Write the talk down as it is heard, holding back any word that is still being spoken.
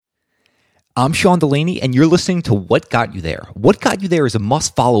I'm Sean Delaney, and you're listening to What Got You There. What Got You There is a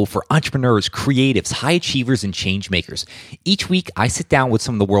must-follow for entrepreneurs, creatives, high achievers, and change makers. Each week, I sit down with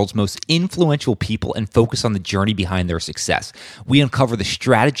some of the world's most influential people and focus on the journey behind their success. We uncover the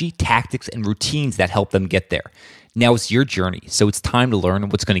strategy, tactics, and routines that help them get there. Now it's your journey, so it's time to learn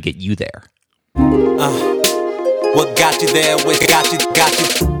what's going to get you there. What got you there? What got you?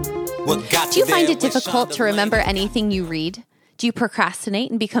 What got you? Do you find there it with difficult Sean to remember Delaney? anything you read? Do you procrastinate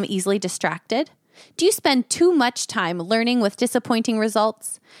and become easily distracted? Do you spend too much time learning with disappointing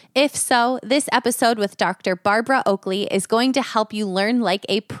results? If so, this episode with Dr. Barbara Oakley is going to help you learn like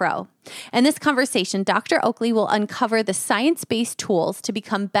a pro. In this conversation, Dr. Oakley will uncover the science-based tools to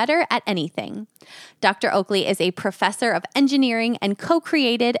become better at anything. Dr. Oakley is a professor of engineering and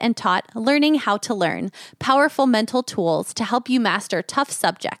co-created and taught Learning How to Learn, powerful mental tools to help you master tough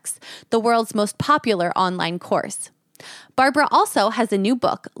subjects, the world's most popular online course. Barbara also has a new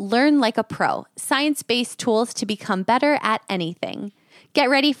book, Learn Like a Pro, Science-Based Tools to Become Better at Anything.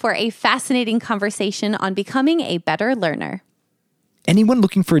 Get ready for a fascinating conversation on becoming a better learner. Anyone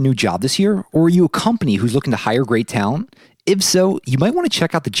looking for a new job this year? Or are you a company who's looking to hire great talent? If so, you might want to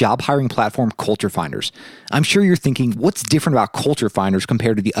check out the job hiring platform Culture Finders. I'm sure you're thinking, what's different about Culture Finders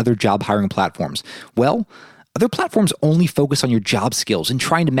compared to the other job hiring platforms? Well, other platforms only focus on your job skills and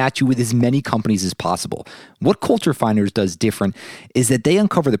trying to match you with as many companies as possible. What Culture Finders does different is that they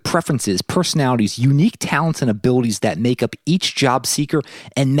uncover the preferences, personalities, unique talents, and abilities that make up each job seeker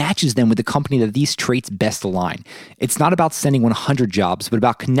and matches them with the company that these traits best align. It's not about sending 100 jobs, but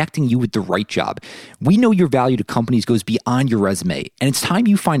about connecting you with the right job. We know your value to companies goes beyond your resume, and it's time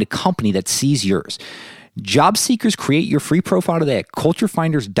you find a company that sees yours. Job seekers, create your free profile today at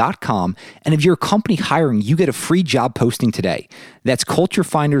culturefinders.com. And if you're a company hiring, you get a free job posting today. That's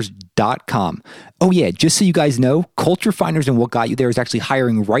culturefinders.com. Oh yeah, just so you guys know, Culture Finders and What Got You There is actually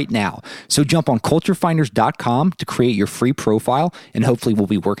hiring right now. So jump on culturefinders.com to create your free profile, and hopefully we'll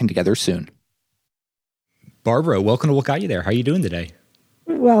be working together soon. Barbara, welcome to What Got You There. How are you doing today?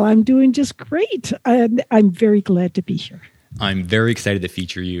 Well, I'm doing just great. I'm very glad to be here. I'm very excited to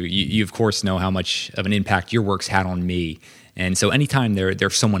feature you. You of course, know how much of an impact your work's had on me. And so anytime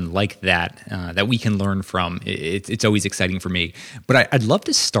there's someone like that that we can learn from, it's always exciting for me. But I'd love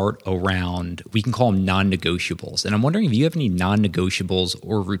to start around, we can call them non-negotiables. And I'm wondering if you have any non-negotiables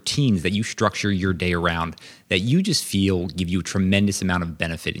or routines that you structure your day around that you just feel give you a tremendous amount of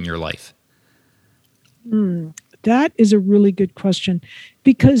benefit in your life. That is a really good question,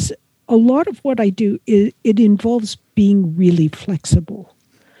 because a lot of what I do, it involves being really flexible.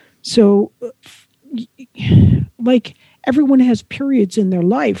 So, like, everyone has periods in their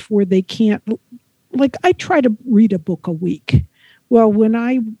life where they can't, like, I try to read a book a week. Well, when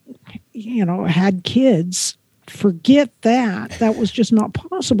I, had kids, forget that. That was just not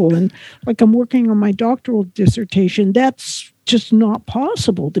possible. And like, I'm working on my doctoral dissertation. That's just not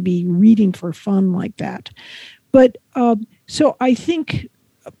possible to be reading for fun like that. But so I think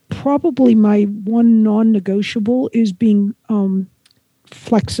probably my one non-negotiable is being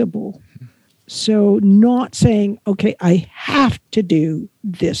flexible. So not saying, okay, I have to do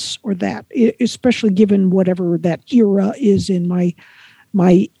this or that, especially given whatever that era is in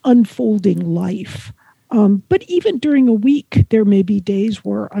my unfolding life. But even during a week, there may be days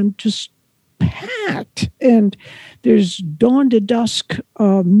where I'm just packed and there's dawn to dusk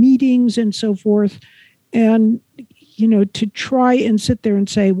meetings and so forth. And to try and sit there and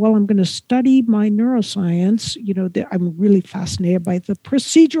say, well, I'm going to study my neuroscience. I'm really fascinated by the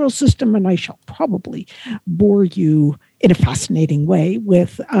procedural system, and I shall probably bore you in a fascinating way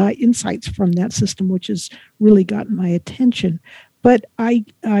with insights from that system, which has really gotten my attention. But I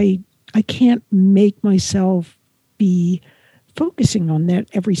can't make myself be focusing on that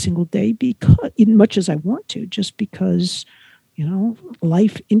every single day, because, as much as I want to, just because,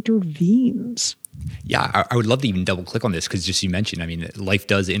 life intervenes. Yeah, I would love to even double click on this because just you mentioned, life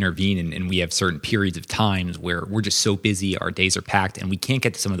does intervene and we have certain periods of times where we're just so busy, our days are packed, and we can't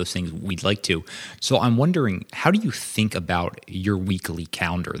get to some of those things we'd like to. So I'm wondering, how do you think about your weekly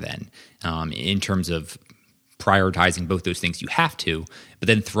calendar then in terms of prioritizing both those things you have to, but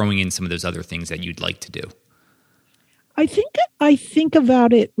then throwing in some of those other things that you'd like to do? I think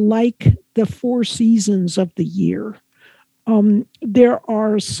about it like the 4 seasons of the year. There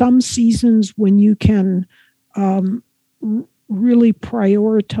are some seasons when you can really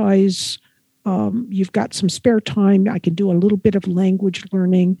prioritize. You've got some spare time. I can do a little bit of language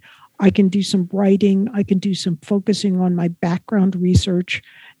learning. I can do some writing. I can do some focusing on my background research.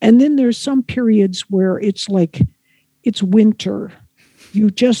 And then there's some periods where it's like it's winter.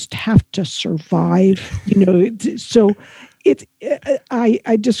 You just have to survive, So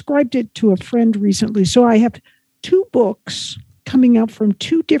I described it to a friend recently. So I have 2 books coming out from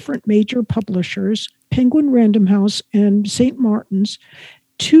 2 different major publishers, Penguin Random House and St. Martin's,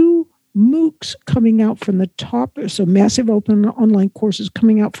 2 MOOCs coming out from the top, so massive open online courses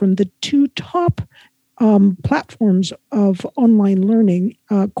coming out from the 2 top platforms of online learning,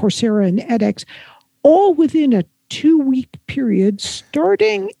 Coursera and edX, all within a 2-week period,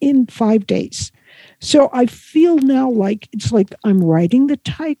 starting in 5 days. So I feel now like it's like I'm riding the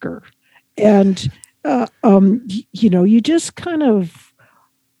tiger, and you just kind of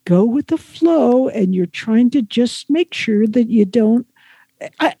go with the flow, and you're trying to just make sure that you don't.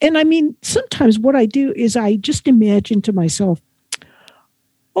 Sometimes what I do is I just imagine to myself,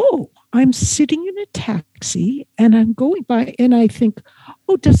 oh, I'm sitting in a taxi and I'm going by and I think,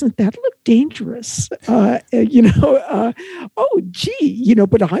 oh, doesn't that look dangerous? Oh, gee,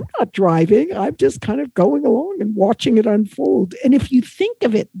 but I'm not driving. I'm just kind of going along and watching it unfold. And if you think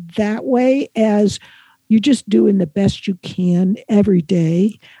of it that way, as you're just doing the best you can every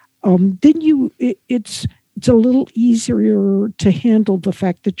day, then it's a little easier to handle the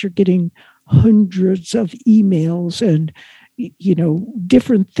fact that you're getting hundreds of emails and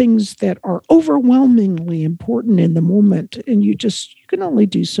different things that are overwhelmingly important in the moment. And you can only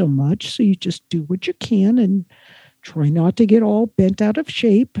do so much. So you just do what you can and try not to get all bent out of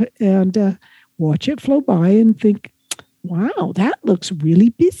shape and watch it flow by and think, wow, that looks really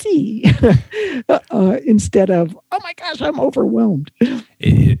busy, instead of, oh my gosh, I'm overwhelmed.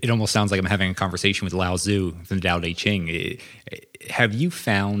 It almost sounds like I'm having a conversation with Lao Tzu from the Tao Te Ching. Have you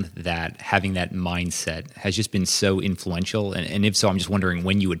found that having that mindset has just been so influential? And if so, I'm just wondering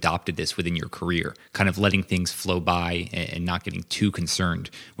when you adopted this within your career, kind of letting things flow by and not getting too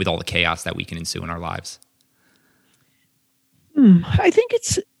concerned with all the chaos that we can ensue in our lives. I think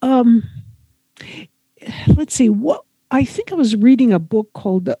it's, let's see, I think I was reading a book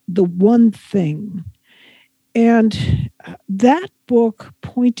called The One Thing. And that book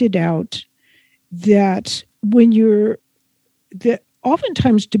pointed out that that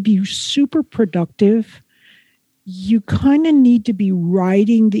oftentimes to be super productive, you kind of need to be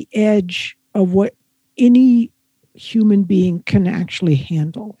riding the edge of what any human being can actually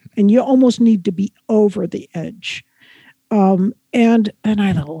handle. And you almost need to be over the edge. And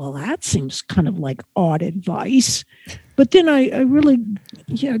I thought, well, that seems kind of like odd advice. But then I really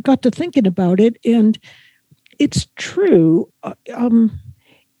got to thinking about it, and it's true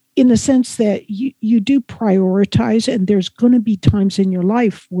in the sense that you do prioritize, and there's going to be times in your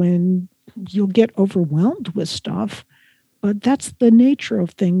life when you'll get overwhelmed with stuff, but that's the nature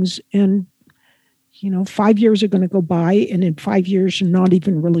of things. And 5 years are going to go by, and in 5 years, you're not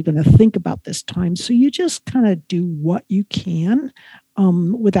even really going to think about this time. So you just kind of do what you can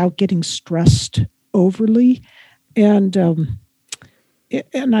without getting stressed overly. And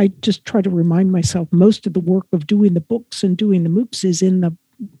I just try to remind myself most of the work of doing the books and doing the MOOCs is in the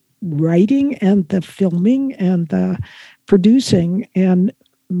writing and the filming and the producing. And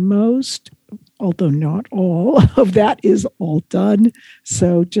most, although not all, of that is all done.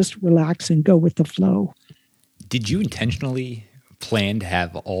 So just relax and go with the flow. Did you intentionally plan to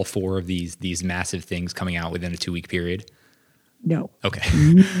have all 4 of these massive things coming out within a 2-week period? No. Okay.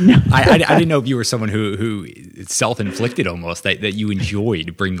 No. I didn't know if you were someone who self-inflicted almost, that you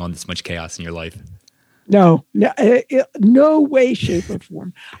enjoyed bringing on this much chaos in your life. No way, shape, or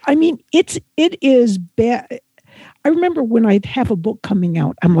form. I mean, it is bad. I remember when I'd have a book coming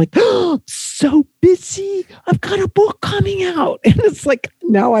out, I'm like, oh, so busy. I've got a book coming out. And it's like,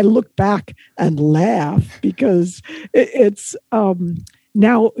 now I look back and laugh because it's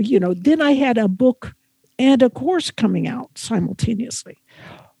now, then I had a book and a course coming out simultaneously.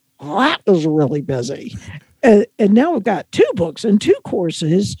 Well, that was really busy. And now I've got 2 books and 2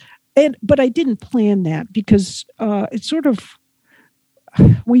 courses. But I didn't plan that because it's sort of,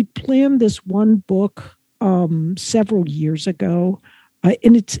 we planned this one book several years ago.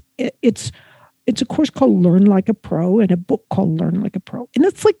 And it's a course called Learn Like a Pro and a book called Learn Like a Pro. And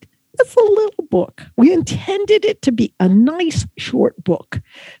it's a little book. We intended it to be a nice short book.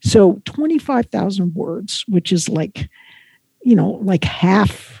 So 25,000 words, which is like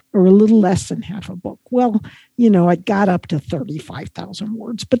half or a little less than half a book. Well, I got up to 35,000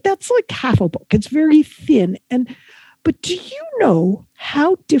 words, but that's like half a book. It's very thin. But do you know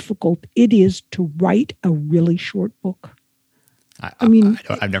how difficult it is to write a really short book?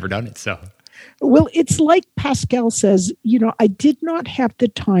 I've never done it, so. Well, it's like Pascal says, I did not have the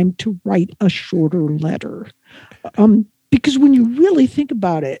time to write a shorter letter. Because when you really think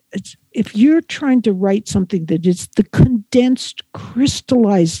about it, if you're trying to write something that is the condensed,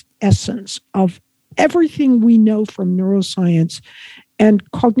 crystallized essence of everything we know from neuroscience and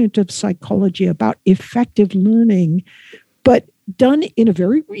cognitive psychology about effective learning, but done in a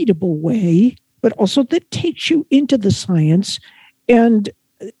very readable way, but also that takes you into the science.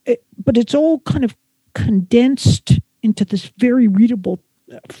 But it's all kind of condensed into this very readable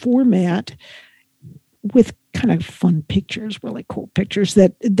format with kind of fun pictures, really cool pictures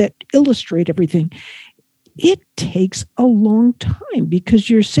that illustrate everything. It takes a long time because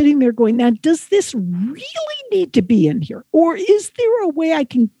you're sitting there going, now, does this really need to be in here? Or is there a way I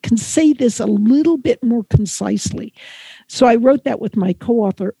can say this a little bit more concisely? So I wrote that with my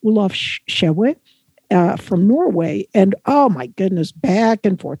co-author, Olaf Schewe, from Norway. And oh my goodness, back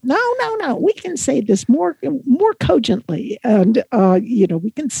and forth. No. We can say this more cogently. And,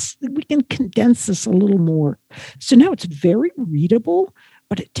 we can condense this a little more. So now it's very readable,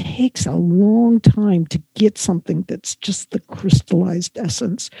 but it takes a long time to get something that's just the crystallized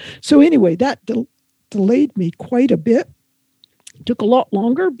essence. So anyway, that delayed me quite a bit. It took a lot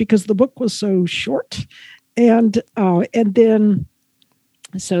longer because the book was so short. And then,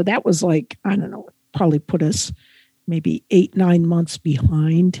 so that was like, I don't know, probably put us maybe 8-9 months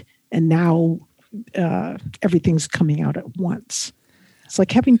behind. And now everything's coming out at once. It's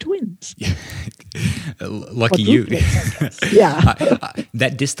like having twins. Lucky you. Yeah.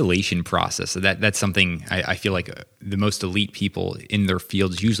 That distillation process, that's something I feel like the most elite people in their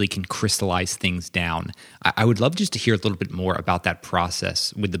fields usually can crystallize things down. I would love just to hear a little bit more about that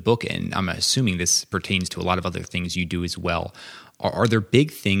process with the book, and I'm assuming this pertains to a lot of other things you do as well. Are there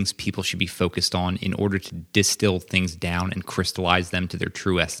big things people should be focused on in order to distill things down and crystallize them to their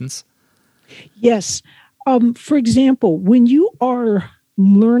true essence? Yes. For example, when you are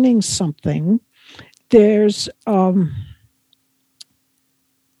learning something, there's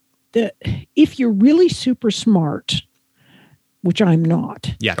if you're really super smart, which I'm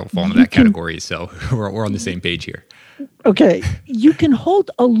not. Yeah, I don't fall into that category, so we're on the same page here. Okay, you can hold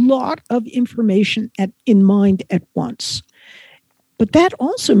a lot of information in mind at once. But that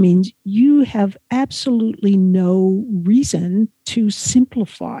also means you have absolutely no reason to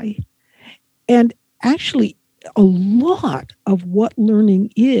simplify. And actually, a lot of what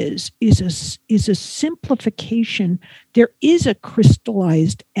learning is a simplification. There is a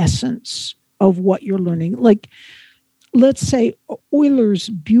crystallized essence of what you're learning. Like, let's say Euler's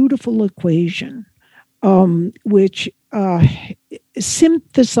beautiful equation, which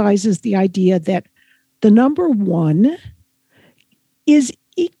synthesizes the idea that the number 1 is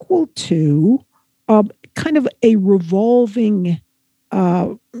equal to kind of a revolving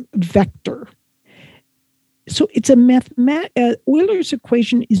vector. So it's Euler's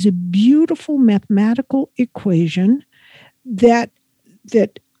equation is a beautiful mathematical equation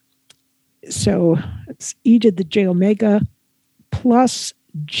so it's e to the j omega plus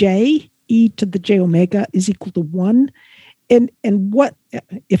j e to the j omega is equal to 1. And what,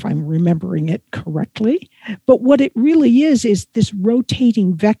 if I'm remembering it correctly, but what it really is this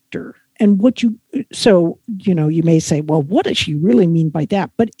rotating vector. And you may say, well, what does she really mean by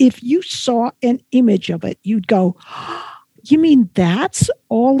that? But if you saw an image of it, you'd go, you mean that's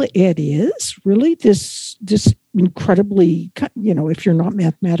all it is? Really? This incredibly, if you're not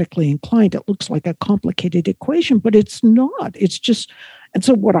mathematically inclined, it looks like a complicated equation, but it's not. It's just, and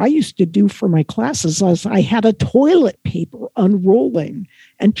so what I used to do for my classes was I had a toilet paper unrolling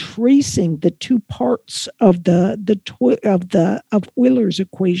and tracing the two parts of of Euler's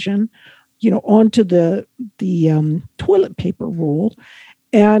equation, onto the toilet paper roll,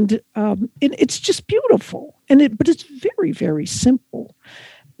 and it's just beautiful. But it's very, very simple.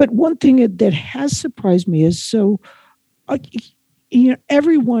 But one thing that has surprised me is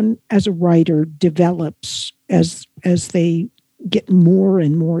everyone as a writer develops as they get more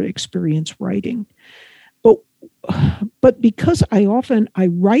and more experience writing. But because I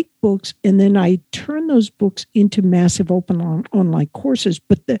write books and then I turn those books into massive open online courses,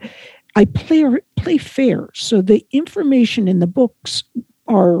 but I play fair. So the information in the books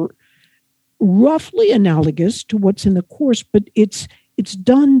are roughly analogous to what's in the course, but it's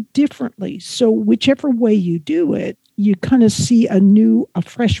done differently. So whichever way you do it, you kind of see a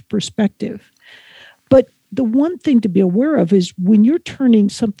fresh perspective. But the one thing to be aware of is when you're turning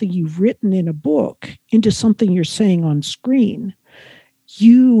something you've written in a book into something you're saying on screen,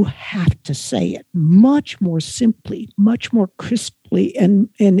 you have to say it much more simply, much more crisply, and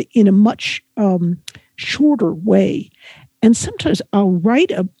in a much shorter way. And sometimes I'll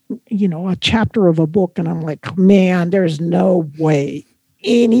write a chapter of a book and I'm like, man, there's no way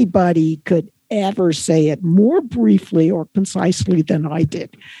anybody could ever say it more briefly or concisely than I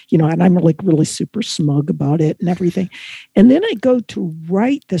did, and I'm like really super smug about it and everything. And then I go to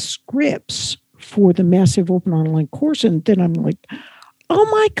write the scripts for the massive open online course. And then I'm like, oh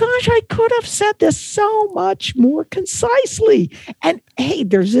my gosh, I could have said this so much more concisely. And hey,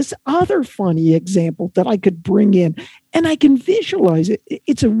 there's this other funny example that I could bring in, and I can visualize it.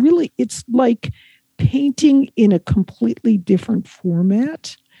 It's like painting in a completely different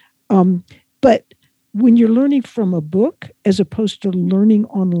format. But when you're learning from a book as opposed to learning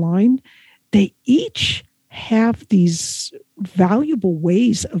online, they each have these valuable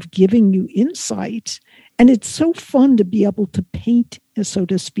ways of giving you insight. And it's so fun to be able to paint, so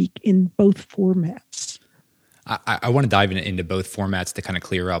to speak, in both formats. I want to dive into both formats to kind of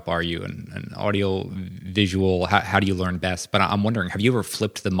clear up, are you an audio, visual, how do you learn best? But I'm wondering, have you ever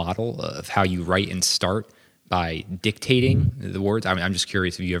flipped the model of how you write and start by dictating the words? I mean, I'm just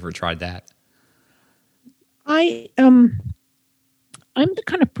curious if you ever tried that. I'm the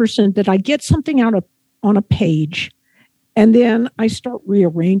kind of person that I get something on a page, and then I start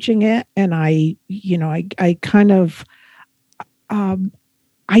rearranging it, and I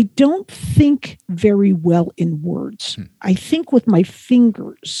don't think very well in words. I think with my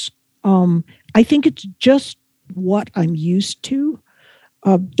fingers. I think it's just what I'm used to.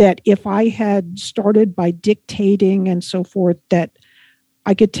 That if I had started by dictating and so forth, that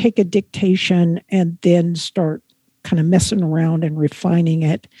I could take a dictation and then start kind of messing around and refining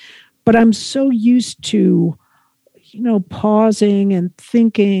it. But I'm so used to, pausing and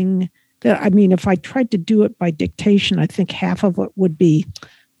thinking that, I mean, if I tried to do it by dictation, I think half of it would be,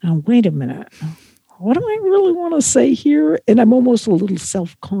 now, wait a minute, what do I really want to say here? And I'm almost a little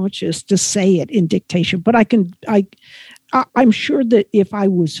self-conscious to say it in dictation. But I'm sure that if I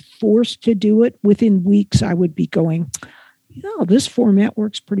was forced to do it within weeks, I would be going, this format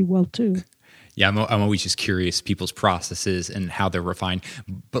works pretty well too. Yeah, I'm always just curious people's processes and how they're refined.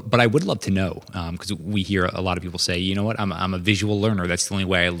 But I would love to know, because we hear a lot of people say, you know what, I'm a visual learner. That's the only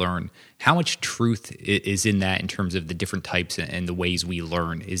way I learn. How much truth is in that in terms of the different types and the ways we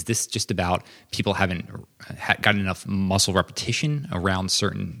learn? Is this just about people haven't gotten enough muscle repetition around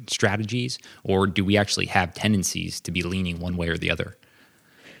certain strategies? Or do we actually have tendencies to be leaning one way or the other?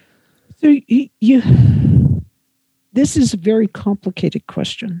 So this is a very complicated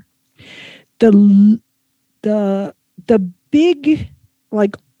question. The big,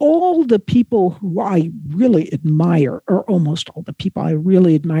 like all the people who I really admire, or almost all the people I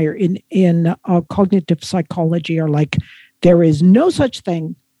really admire in cognitive psychology are like, there is no such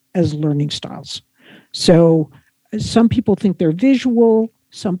thing as learning styles. So some people think they're visual.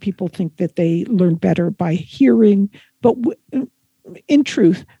 Some people think that they learn better by hearing. But in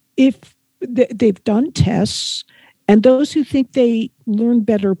truth, if they've done tests, and those who think they learn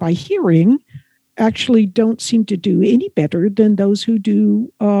better by hearing actually don't seem to do any better than those who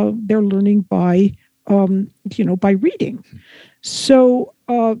do their learning by reading. So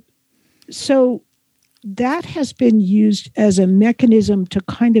that has been used as a mechanism to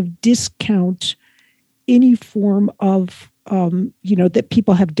kind of discount any form of that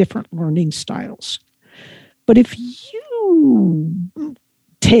people have different learning styles. But if you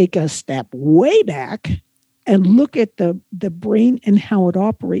take a step way back and look at the brain and how it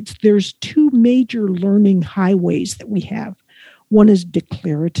operates, there's two major learning highways that we have. One is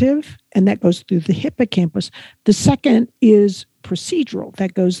declarative, and that goes through the hippocampus. The second is procedural,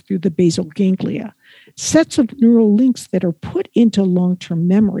 that goes through the basal ganglia. Sets of neural links that are put into long-term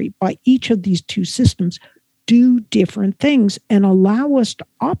memory by each of these two systems do different things and allow us to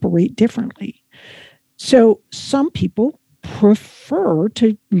operate differently. So some people prefer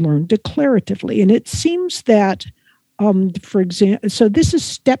to learn declaratively. And it seems that, for example, so this is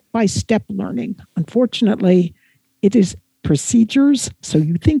step-by-step learning. Unfortunately, it is procedures. So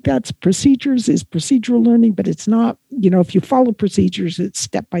you think that's procedures is procedural learning, but it's not. If you follow procedures, it's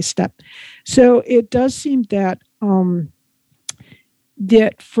step-by-step. So it does seem that,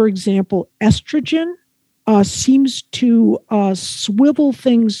 for example, estrogen seems to swivel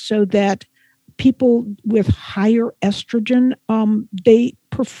things so that people with higher estrogen, they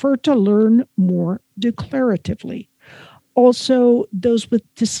prefer to learn more declaratively. Also, those with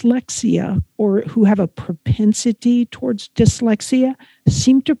dyslexia or who have a propensity towards dyslexia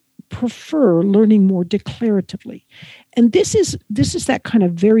seem to prefer learning more declaratively. And this is that kind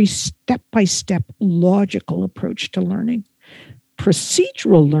of very step-by-step logical approach to learning.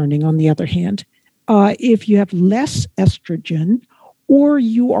 Procedural learning, on the other hand, if you have less estrogen, or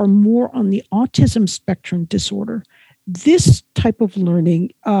you are more on the autism spectrum disorder, this type of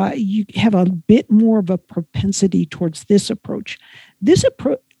learning, you have a bit more of a propensity towards this approach. This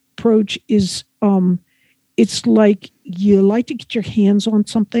approach is, it's like you like to get your hands on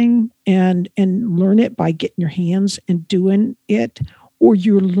something and learn it by getting your hands and doing it, or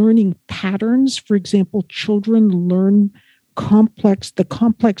you're learning patterns. For example, children learn the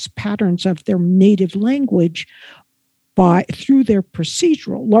complex patterns of their native language largely through their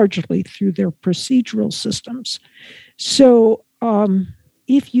procedural systems. So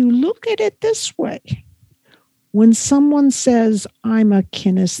if you look at it this way, when someone says, I'm a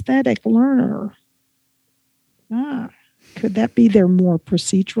kinesthetic learner, could that be they're more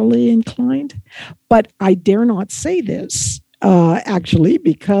procedurally inclined? But I dare not say this, actually,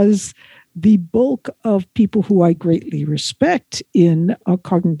 because the bulk of people who I greatly respect in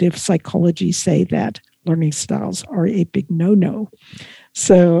cognitive psychology say that learning styles are a big no-no.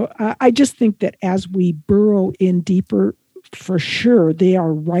 So I just think that as we burrow in deeper, for sure, they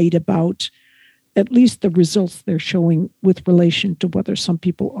are right about at least the results they're showing with relation to whether some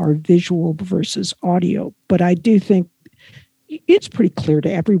people are visual versus audio. But I do think it's pretty clear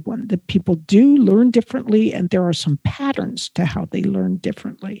to everyone that people do learn differently, and there are some patterns to how they learn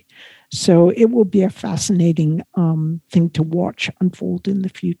differently. So it will be a fascinating thing to watch unfold in the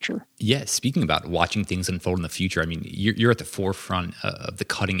future. Yeah, speaking about watching things unfold in the future, I mean, you're at the forefront of the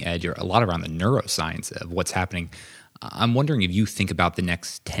cutting edge, or a lot around the neuroscience of what's happening. I'm wondering if you think about the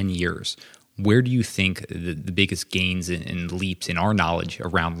next 10 years, where do you think the biggest gains and leaps in our knowledge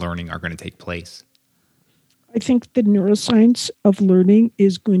around learning are going to take place? I think the neuroscience of learning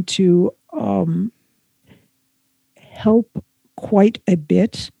is going to help quite a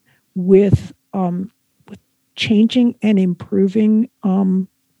bit with changing and improving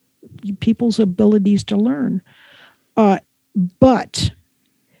people's abilities to learn. But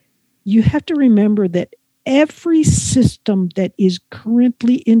you have to remember that every system that is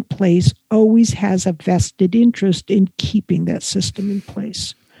currently in place always has a vested interest in keeping that system in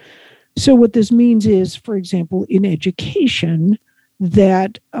place. So what this means is, for example, in education,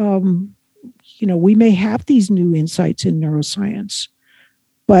 that we may have these new insights in neuroscience,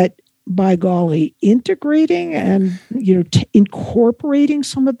 but by golly, integrating and incorporating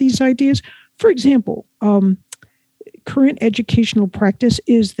some of these ideas. For example, current educational practice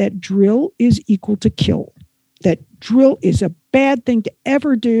is that drill is equal to kill. That drill is a bad thing to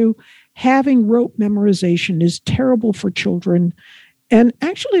ever do. Having rote memorization is terrible for children. And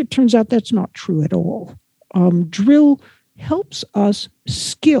actually, it turns out that's not true at all. Drill helps us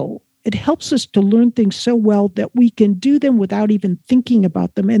skill. It helps us to learn things so well that we can do them without even thinking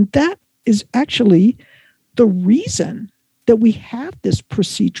about them. And that is actually the reason that we have this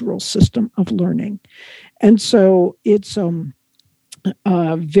procedural system of learning. And so it's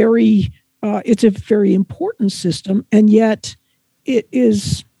it's a very important system, and yet it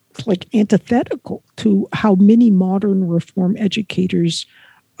is like antithetical to how many modern reform educators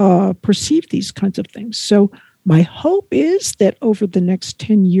perceive these kinds of things. So my hope is that over the next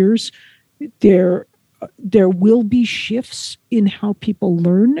 10 years, there will be shifts in how people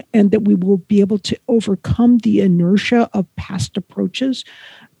learn, and that we will be able to overcome the inertia of past approaches.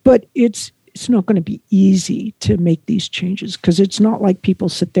 But it's not going to be easy to make these changes, because it's not like people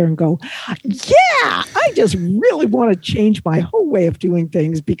sit there and go, yeah, I just really want to change my whole way of doing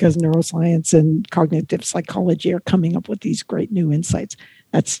things because neuroscience and cognitive psychology are coming up with these great new insights.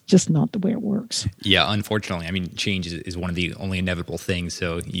 That's just not the way it works. Yeah, unfortunately. I mean, change is one of the only inevitable things.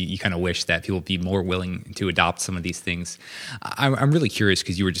 So you kind of wish that people would be more willing to adopt some of these things. I'm really curious,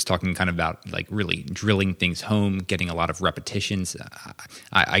 because you were just talking kind of about like really drilling things home, getting a lot of repetitions.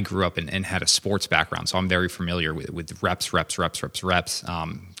 I grew up and had a sports background, so I'm very familiar with reps,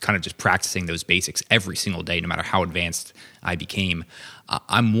 kind of just practicing those basics every single day, no matter how advanced I became.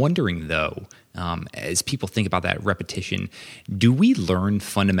 I'm wondering, though, as people think about that repetition, do we learn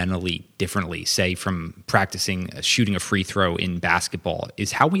fundamentally differently, say, from practicing shooting a free throw in basketball?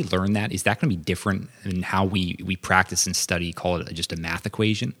 Is how we learn that, is that going to be different in how we practice and study, call it just a math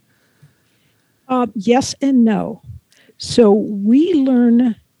equation? Yes and no. So we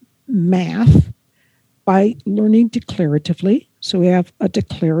learn math by learning declaratively. So we have a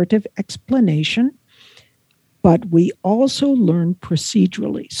declarative explanation. But we also learn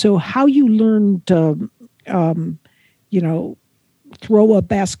procedurally. So how you learn to, throw a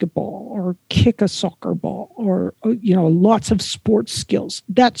basketball or kick a soccer ball or lots of sports skills,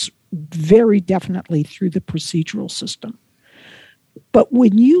 that's very definitely through the procedural system. But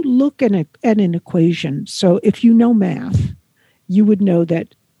when you look at an equation, so if you know math, you would know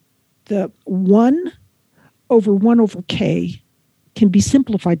that the 1 over k can be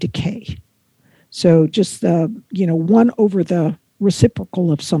simplified to k. So just 1 over the reciprocal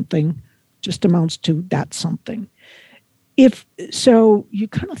of something just amounts to that something. if so, you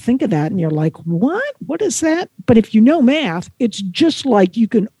kind of think of that and you're like, what is that? But if you know math, it's just like you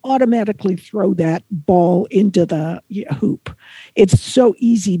can automatically throw that ball into the hoop. It's so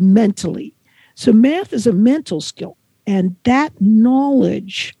easy mentally. So math is a mental skill, and that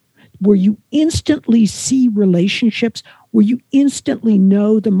knowledge where you instantly see relationships, where you instantly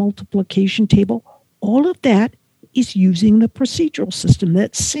know the multiplication table, all of that is using the procedural system,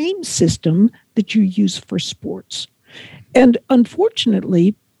 that same system that you use for sports. And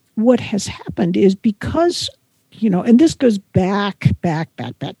unfortunately, what has happened is because, and this goes back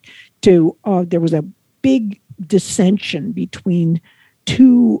to, there was a big dissension between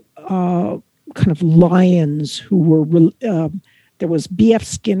two kind of lions who were, there was B.F.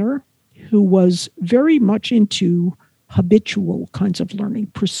 Skinner, who was very much into habitual kinds of learning,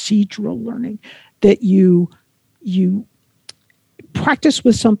 procedural learning, that you practice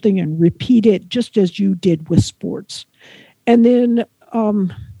with something and repeat it just as you did with sports. And then,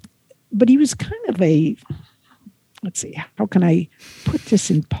 but he was kind of let's see, how can I put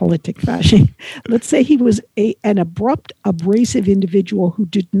this in politic fashion? Let's say he was an abrupt, abrasive individual who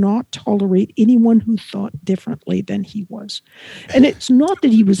did not tolerate anyone who thought differently than he was. And it's not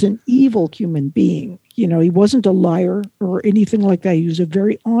that he was an evil human being. He wasn't a liar or anything like that. He was a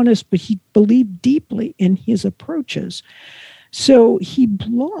very honest, but he believed deeply in his approaches. So he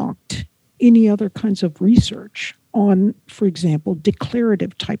blocked any other kinds of research on, for example,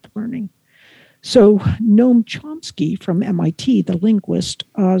 declarative type learning. So Noam Chomsky from MIT, the linguist,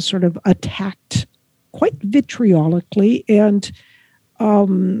 sort of attacked quite vitriolically and,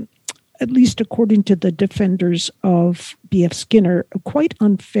 at least according to the defenders of B.F. Skinner, quite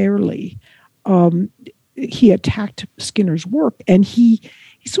unfairly, he attacked Skinner's work, and he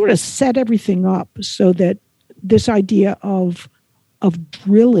sort of set everything up so that this idea of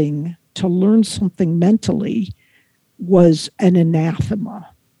drilling to learn something mentally was an anathema.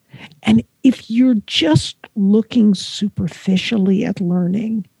 And if you're just looking superficially at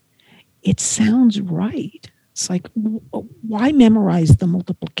learning, it sounds right. It's like, why memorize the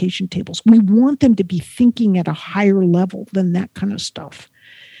multiplication tables? We want them to be thinking at a higher level than that kind of stuff.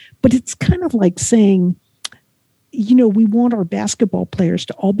 But it's kind of like saying, we want our basketball players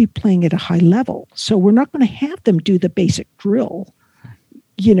to all be playing at a high level. So we're not going to have them do the basic drill.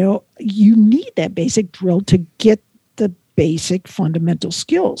 You need that basic drill to get the basic fundamental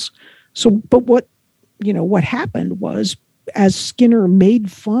skills. So, but what happened was, as Skinner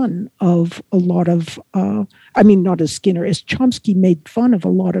made fun of a lot of, not as Skinner, as Chomsky made fun of a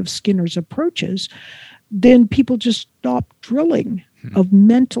lot of Skinner's approaches, then people just stopped drilling of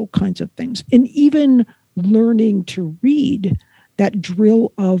mental kinds of things. And even learning to read, that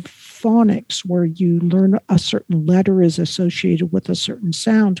drill of phonics where you learn a certain letter is associated with a certain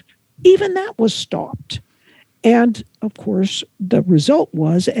sound, even that was stopped. And of course, the result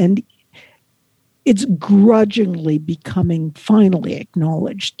was, and it's grudgingly becoming finally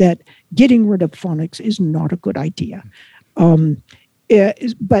acknowledged, that getting rid of phonics is not a good idea.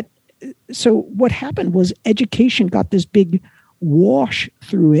 But so what happened was education got this big wash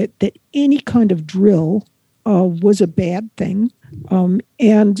through it that any kind of drill was a bad thing.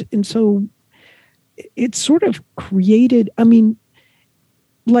 And so it sort of created,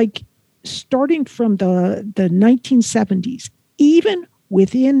 like starting from the 1970s, even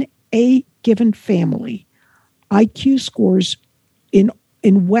within a given family, IQ scores in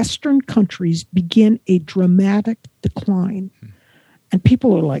Western countries begin a dramatic decline. And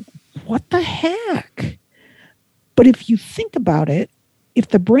people are like, what the heck? But if you think about it, if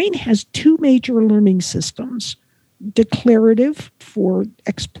the brain has two major learning systems, declarative for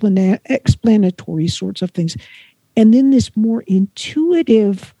explanatory sorts of things, and then this more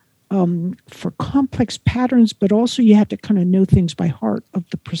intuitive for complex patterns, but also you have to kind of know things by heart of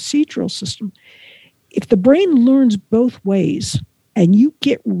the procedural system. If the brain learns both ways and you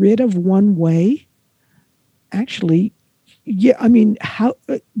get rid of one way, actually, getting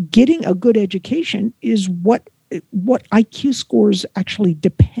a good education is what IQ scores actually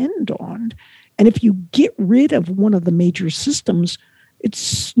depend on. And if you get rid of one of the major systems,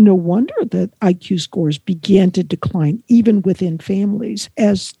 it's no wonder that IQ scores began to decline even within families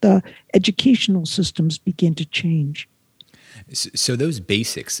as the educational systems begin to change. So those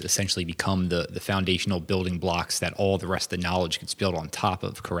basics essentially become the foundational building blocks that all the rest of the knowledge gets built on top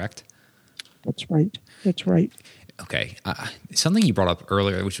of, correct? That's right. That's right. Okay. Something you brought up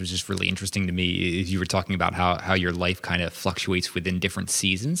earlier, which was just really interesting to me, is you were talking about how your life kind of fluctuates within different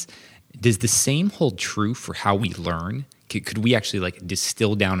seasons. Does the same hold true for how we learn? Could we actually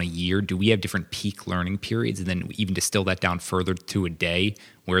distill down a year? Do we have different peak learning periods and then even distill that down further to a day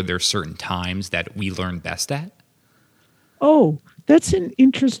where there are certain times that we learn best at? Oh, that's an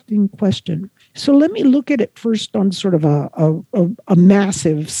interesting question. So let me look at it first on sort of a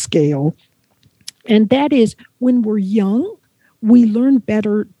massive scale. And that is when we're young, we learn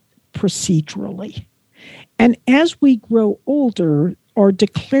better procedurally. And as we grow older, our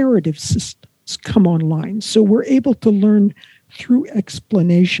declarative systems come online. So we're able to learn through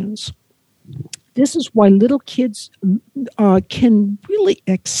explanations. This is why little kids can really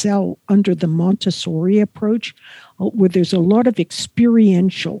excel under the Montessori approach, where there's a lot of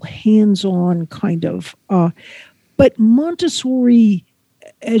experiential, hands-on kind of. But Montessori,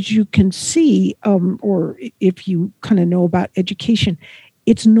 as you can see, or if you kind of know about education,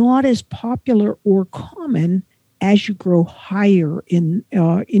 it's not as popular or common as you grow higher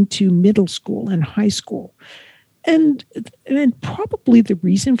into middle school and high school. And probably the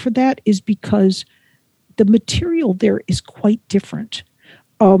reason for that is because the material there is quite different.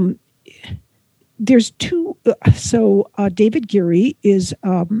 There's two. David Geary is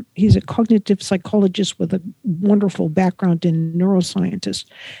he's a cognitive psychologist with a wonderful background in neuroscientist,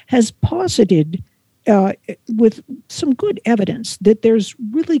 has posited with some good evidence that there's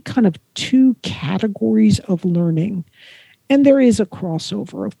really kind of two categories of learning, and there is a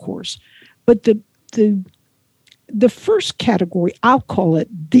crossover, of course, but the first category, I'll call it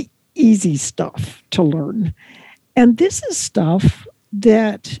the easy stuff to learn. And this is stuff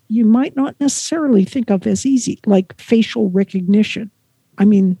that you might not necessarily think of as easy, like facial recognition. I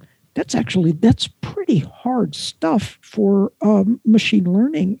mean, that's pretty hard stuff for machine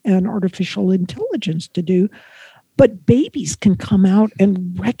learning and artificial intelligence to do. But babies can come out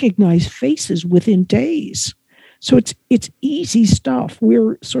and recognize faces within days. So it's easy stuff.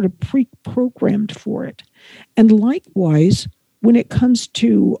 We're sort of pre-programmed for it. And likewise, when it comes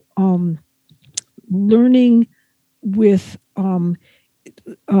to learning with your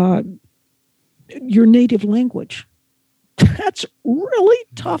native language, that's really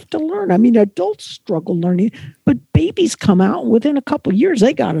tough to learn. I mean, adults struggle learning, but babies come out within a couple of years,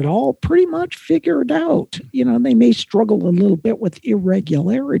 they got it all pretty much figured out. You know, they may struggle a little bit with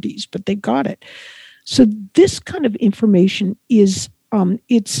irregularities, but they got it. So this kind of information is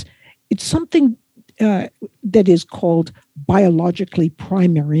it's something that is called biologically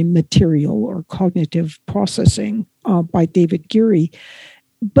primary material or cognitive processing by David Geary.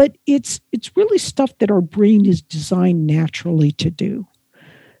 But it's really stuff that our brain is designed naturally to do.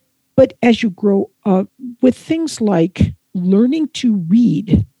 But as you grow up with things like learning to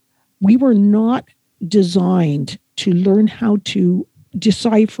read, we were not designed to learn how to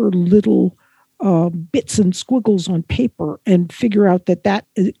decipher little bits and squiggles on paper and figure out that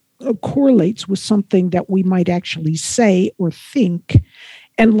correlates with something that we might actually say or think.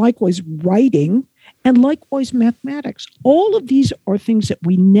 And likewise, writing, and likewise, mathematics. All of these are things that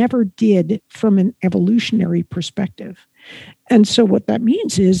we never did from an evolutionary perspective. And so what that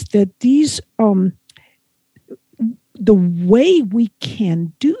means is that these, the way we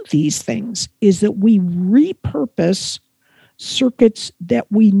can do these things is that we repurpose circuits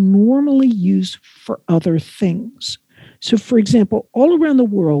that we normally use for other things. So, for example, all around the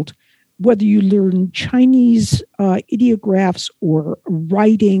world, whether you learn Chinese ideographs or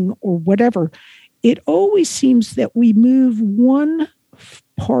writing or whatever, it always seems that we move one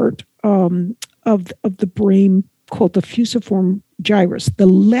part of the brain called the fusiform gyrus,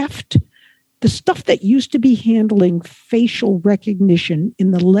 the stuff that used to be handling facial recognition in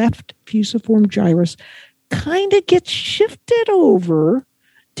the left fusiform gyrus kind of gets shifted over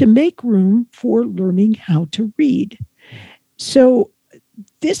to make room for learning how to read. So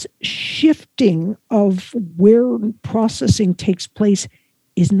this shifting of where processing takes place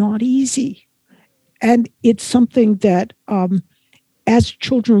is not easy. And it's something that as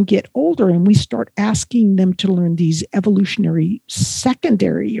children get older and we start asking them to learn these evolutionary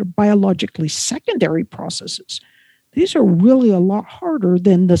secondary or biologically secondary processes, these are really a lot harder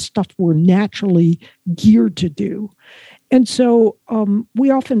than the stuff we're naturally geared to do. And so we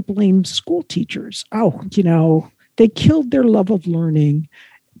often blame school teachers. Oh, they killed their love of learning.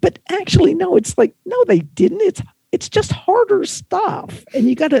 But actually, no, it's like, no, they didn't. It's just harder stuff. And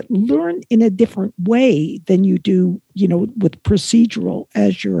you got to learn in a different way than you do, with procedural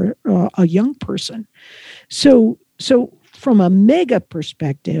as you're a young person. So from a mega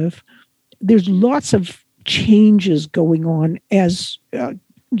perspective, there's lots of changes going on as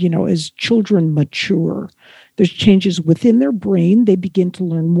children mature. There's changes within their brain. They begin to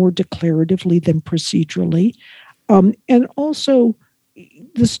learn more declaratively than procedurally. And also,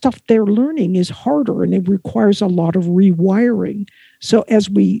 the stuff they're learning is harder and it requires a lot of rewiring. So as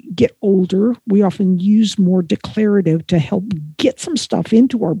we get older, we often use more declarative to help get some stuff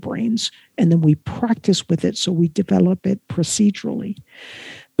into our brains, and then we practice with it so we develop it procedurally.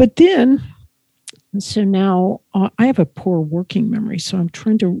 But then, so now I have a poor working memory, so I'm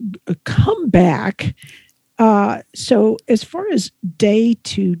trying to come back. So as far as day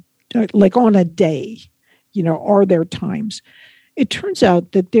to, like on a day, are there times? It turns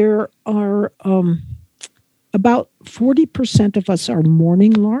out that there are about 40% of us are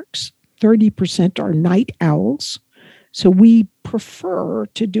morning larks, 30% are night owls. So we prefer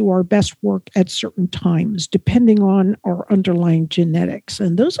to do our best work at certain times, depending on our underlying genetics.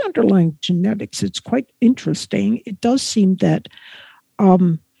 And those underlying genetics, it's quite interesting. It does seem that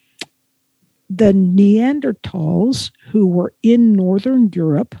the Neanderthals who were in Northern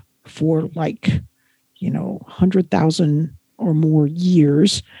Europe for 100,000 or more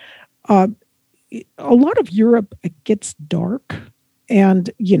years, a lot of Europe gets dark, and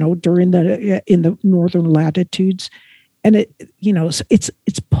during in the northern latitudes, and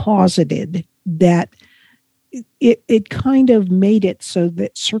it's posited that it kind of made it so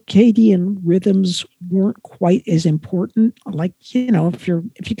that circadian rhythms weren't quite as important. Like if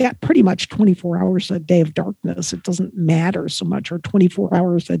you got pretty much 24 hours a day of darkness, it doesn't matter so much, or 24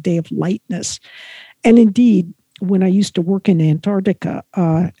 hours a day of lightness. And indeed, when I used to work in Antarctica,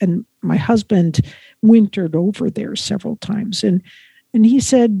 and my husband wintered over there several times, and he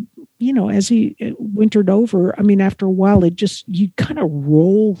said, as he wintered over, after a while, you kind of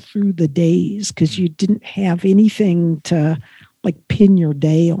roll through the days because you didn't have anything to pin your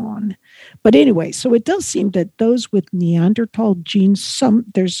day on. But anyway, so it does seem that those with Neanderthal genes,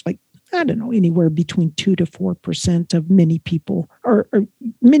 there's anywhere between 2 to 4% of many people, or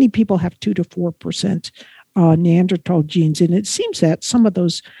many people have 2 to 4% Neanderthal genes. And it seems that some of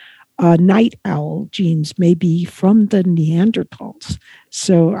those night owl genes may be from the Neanderthals.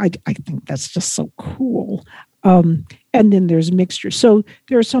 So I think that's just so cool. And then there's mixture. So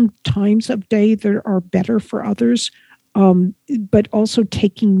there are some times of day that are better for others, but also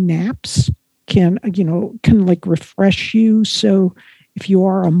taking naps can refresh you. So if you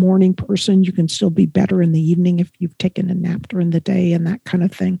are a morning person, you can still be better in the evening if you've taken a nap during the day and that kind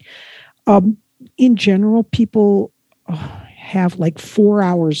of thing. In general, people have 4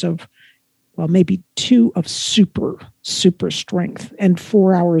 hours of, maybe 2 of super strength, and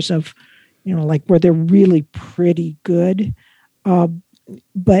 4 hours of, where they're really pretty good.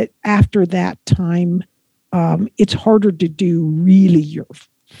 But after that time, it's harder to do really your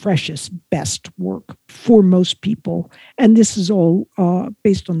freshest, best work for most people. And this is all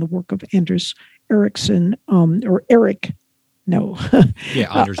based on the work of Anders Ericsson, or Eric. No.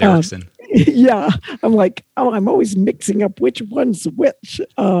 Yeah, Anders Ericsson. Yeah, I'm always mixing up which one's which.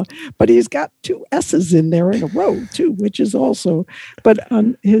 But he's got 2 S's in there in a row, too, which is also. But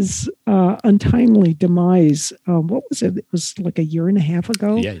on his untimely demise, what was it? It was a year and a half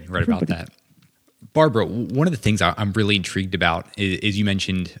ago. Yeah, you're right about that. Barbara, one of the things I'm really intrigued about is you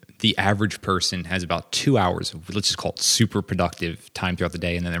mentioned the average person has about 2 hours of, let's just call it super productive time throughout the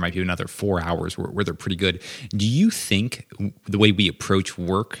day, and then there might be another 4 hours where they're pretty good. Do you think the way we approach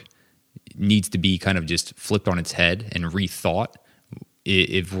work needs to be kind of just flipped on its head and rethought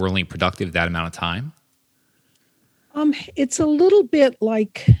if we're only productive that amount of time? It's a little bit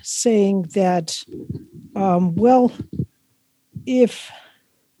like saying that, if,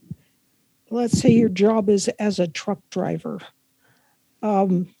 let's say your job is as a truck driver,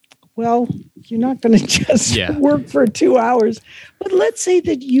 you're not going to just work for 2 hours. But let's say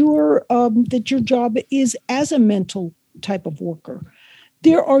that that your job is as a mental type of worker.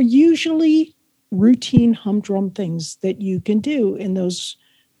 There are usually routine humdrum things that you can do in those,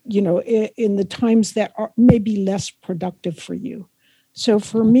 in the times that are maybe less productive for you. So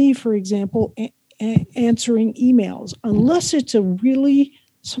for me, for example, answering emails, unless it's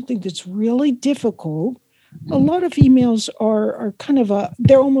something that's really difficult, a lot of emails are kind of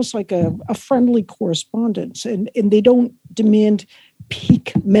they're almost like a friendly correspondence, and they don't demand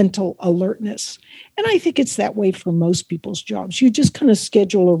peak mental alertness. And I think it's that way for most people's jobs. You just kind of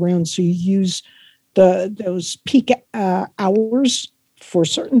schedule around, so you use those peak hours for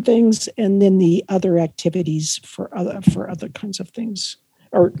certain things, and then the other activities for other kinds of things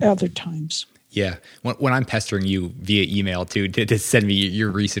or other times. Yeah. When I'm pestering you via email to send me your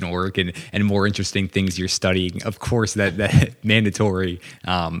recent work and more interesting things you're studying, of course, that mandatory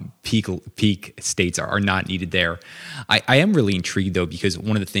peak states are not needed there. I am really intrigued, though, because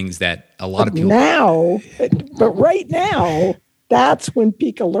one of the things that a lot of people... But right now, that's when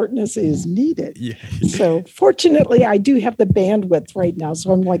peak alertness is needed. Yeah. So fortunately, I do have the bandwidth right now,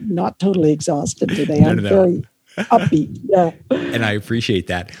 so I'm like not totally exhausted today. No. I'm very upbeat. Yeah. And I appreciate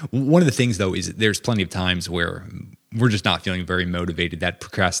that. One of the things, though, is there's plenty of times where we're just not feeling very motivated. That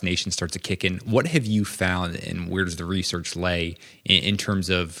procrastination starts to kick in. What have you found, and where does the research lay in terms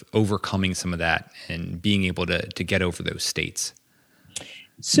of overcoming some of that and being able to get over those states?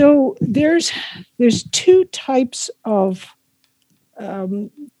 So there's two types of, you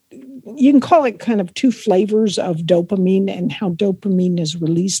can call it kind of two flavors of dopamine and how dopamine is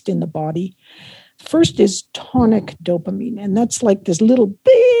released in the body. First is tonic dopamine, and that's like this little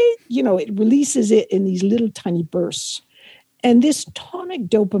big, it releases it in these little tiny bursts. And this tonic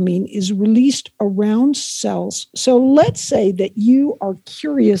dopamine is released around cells. So let's say that you are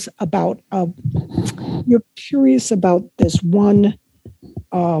curious about this one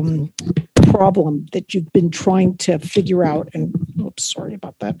problem that you've been trying to figure out. And oops, sorry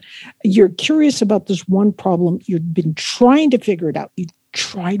about that. You're curious about this one problem. You've been trying to figure it out. You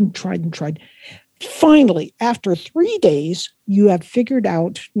tried and tried and tried. Finally, after 3 days, you have figured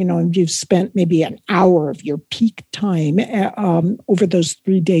out, and you've spent maybe an hour of your peak time over those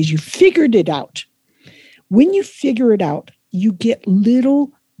 3 days. You figured it out. When you figure it out, you get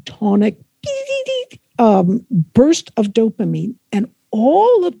little tonic burst of dopamine, and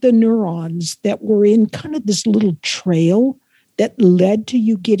all of the neurons that were in kind of this little trail that led to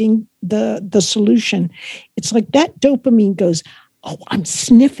you getting the solution. It's like that dopamine goes, oh, I'm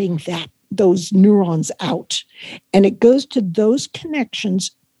sniffing those neurons out. And it goes to those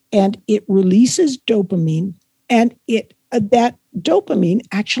connections and it releases dopamine, and that dopamine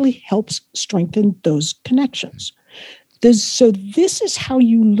actually helps strengthen those connections. So this is how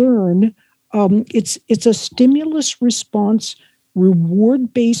you learn. It's a stimulus response,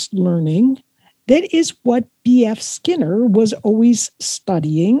 reward-based learning. That is what B.F. Skinner was always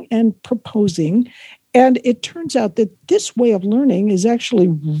studying and proposing. And it turns out that this way of learning is actually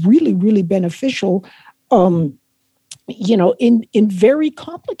really, really beneficial, in very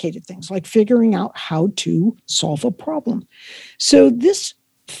complicated things like figuring out how to solve a problem. So this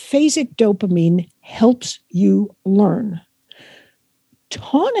phasic dopamine helps you learn.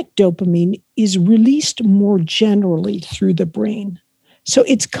 Tonic dopamine is released more generally through the brain. So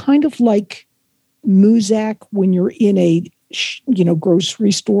it's kind of like Muzak when you're in a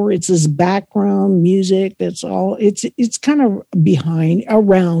grocery store. It's this background music that's all, it's kind of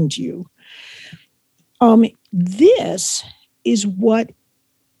around you. This is what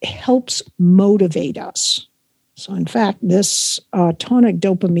helps motivate us. So in fact, this tonic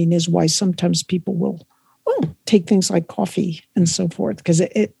dopamine is why sometimes people will take things like coffee and so forth, because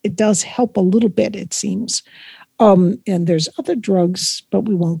it does help a little bit, it seems. And there's other drugs, but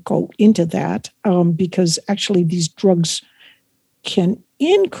we won't go into that because actually these drugs can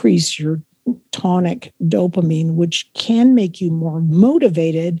increase your tonic dopamine, which can make you more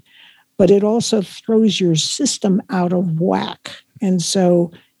motivated, but it also throws your system out of whack. And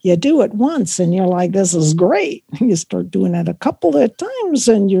so you do it once and you're like, this is great. You start doing it a couple of times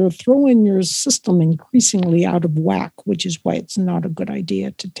and you're throwing your system increasingly out of whack, which is why it's not a good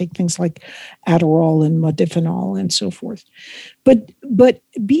idea to take things like Adderall and modafinil and so forth. But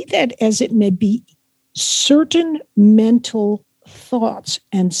be that as it may be, certain mental thoughts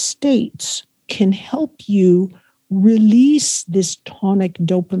and states can help you release this tonic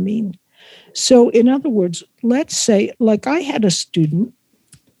dopamine. So in other words, let's say, like I had a student,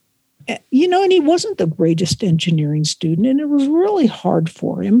 and he wasn't the greatest engineering student, and it was really hard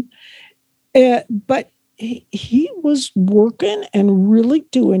for him. But he was working and really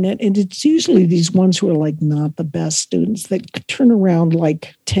doing it. And it's usually these ones who are like not the best students that turn around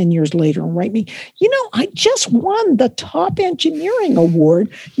like 10 years later and write me, I just won the top engineering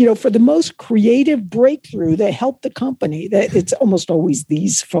award, for the most creative breakthrough that helped the company. That it's almost always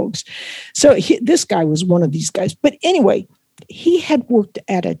these folks. So this guy was one of these guys. But anyway, he had worked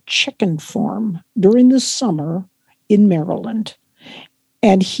at a chicken farm during the summer in Maryland.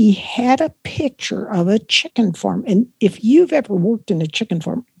 And he had a picture of a chicken farm. And if you've ever worked in a chicken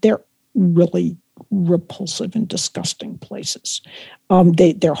farm, they're really repulsive and disgusting places.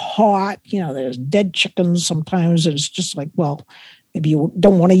 They're hot. There's dead chickens sometimes. And it's just like, well, maybe you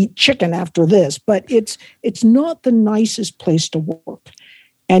don't want to eat chicken after this. But it's not the nicest place to work.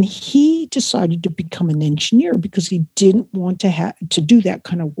 And he decided to become an engineer because he didn't want to do that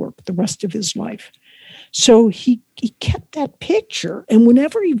kind of work the rest of his life. So he kept that picture. And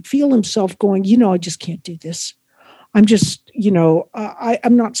whenever he'd feel himself going, I just can't do this. I'm just,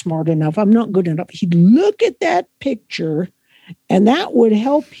 I'm not smart enough. I'm not good enough. He'd look at that picture And that would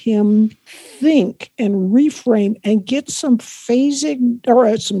help him think and reframe and get some phasic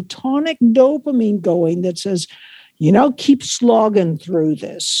or some tonic dopamine going that says, keep slogging through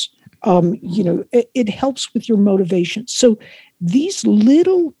this. It helps with your motivation. So these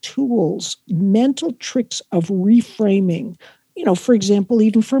little tools, mental tricks of reframing, for example,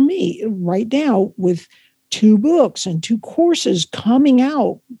 even for me right now with 2 books and 2 courses coming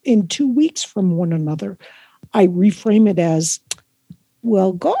out in 2 weeks from one another, I reframe it as,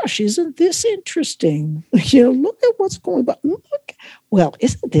 well, gosh, isn't this interesting? Look at what's going on. Look, well,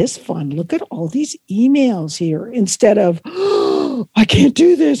 isn't this fun? Look at all these emails here instead of, I can't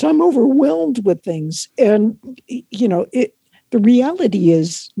do this. I'm overwhelmed with things. And, the reality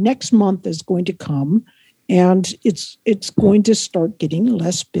is next month is going to come and it's going to start getting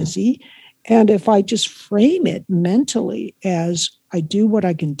less busy. And if I just frame it mentally as I do what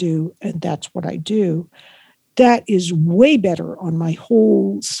I can do, and that's what I do, that is way better on my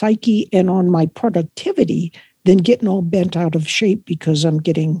whole psyche and on my productivity than getting all bent out of shape because I'm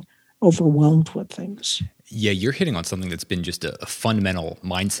getting overwhelmed with things. Yeah, you're hitting on something that's been just a fundamental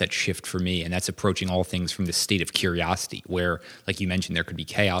mindset shift for me, and that's approaching all things from the state of curiosity, where, like you mentioned, there could be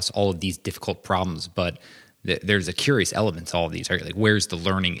chaos, all of these difficult problems, but there's a curious element to all of these, right? Like, where's the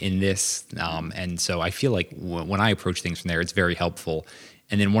learning in this? And so I feel like when I approach things from there, it's very helpful.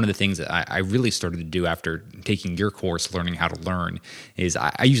 And then one of the things that I really started to do after taking your course, Learning How to Learn, is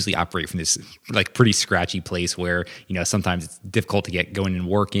I usually operate from this like pretty scratchy place where, sometimes it's difficult to get going and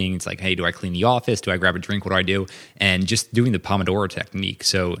working. It's like, hey, do I clean the office? Do I grab a drink? What do I do? And just doing the Pomodoro technique.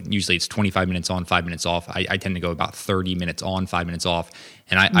 So usually it's 25 minutes on, 5 minutes off. I tend to go about 30 minutes on, 5 minutes off.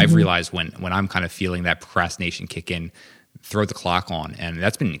 And I've realized when I'm kind of feeling that procrastination kick in, throw the clock on. And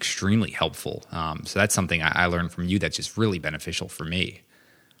that's been extremely helpful. So that's something I learned from you that's just really beneficial for me.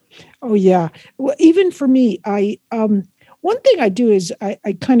 Oh, yeah. Well, even for me, one thing I do is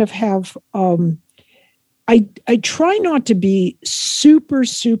I kind of have, I try not to be super,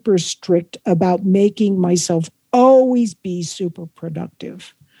 super strict about making myself always be super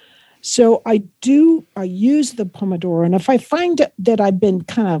productive. So I use the Pomodoro. And if I find that I've been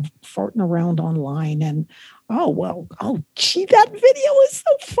kind of farting around online and, gee, that video is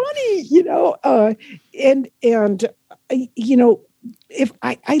so funny, if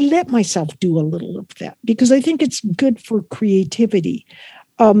I let myself do a little of that because I think it's good for creativity.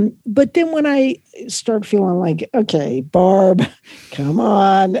 But then when I start feeling like, okay, Barb, come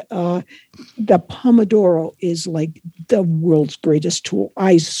on, the Pomodoro is like the world's greatest tool.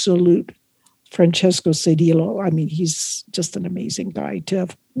 I salute Francesco Cedillo. I mean, he's just an amazing guy to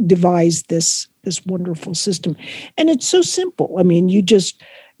have devised this wonderful system. And it's so simple. I mean, you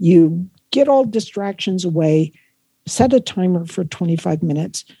get all distractions away, set a timer for 25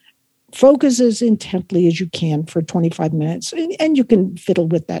 minutes, focus as intently as you can for 25 minutes, and you can fiddle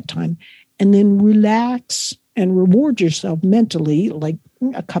with that time, and then relax and reward yourself mentally, like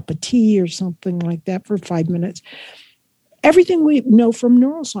a cup of tea or something like that for 5 minutes. Everything we know from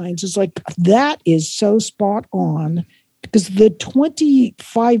neuroscience is like, that is so spot on because the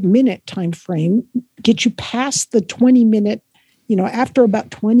 25-minute time frame gets you past the 20-minute. After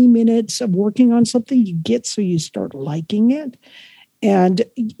about 20 minutes of working on something, you start liking it, and,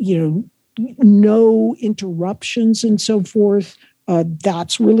 no interruptions and so forth.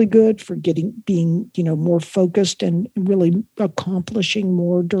 That's really good for being more focused and really accomplishing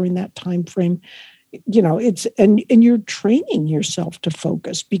more during that time frame. And you're training yourself to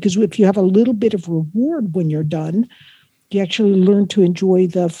focus because if you have a little bit of reward when you're done, you actually learn to enjoy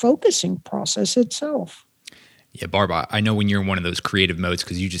the focusing process itself. Yeah, Barb, I know when you're in one of those creative modes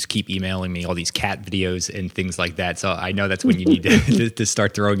because you just keep emailing me all these cat videos and things like that. So I know that's when you need to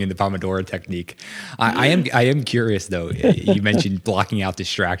start throwing in the Pomodoro technique. I am curious, though. You mentioned blocking out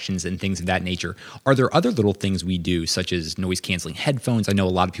distractions and things of that nature. Are there other little things we do, such as noise-canceling headphones? I know a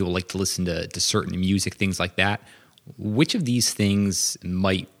lot of people like to listen to certain music, things like that. Which of these things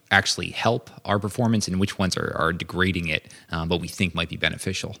might actually help our performance and which ones are degrading it, but we think might be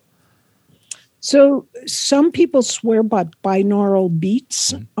beneficial? So some people swear by binaural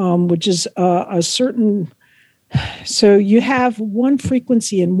beats, which is a certain. So you have one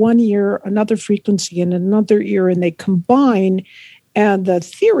frequency in one ear, another frequency in another ear, and they combine. And the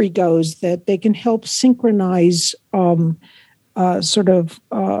theory goes that they can help synchronize neural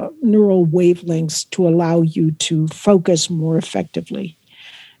wavelengths to allow you to focus more effectively.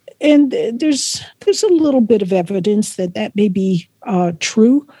 And there's a little bit of evidence that may be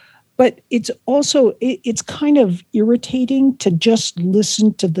true. But it's also, it's kind of irritating to just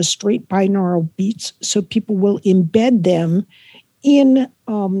listen to the straight binaural beats. So people will embed them in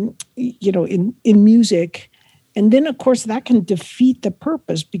music And then, of course, that can defeat the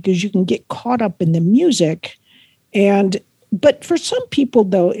purpose because you can get caught up in the music. But for some people,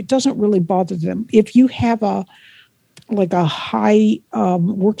 though, it doesn't really bother them. If you have a high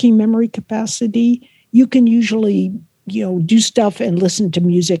working memory capacity, you can usually, do stuff and listen to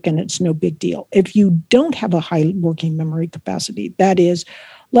music and it's no big deal. If you don't have a high working memory capacity, that is,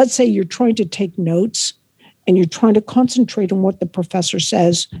 let's say you're trying to take notes and you're trying to concentrate on what the professor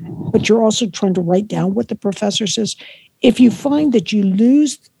says, but you're also trying to write down what the professor says. If you find that you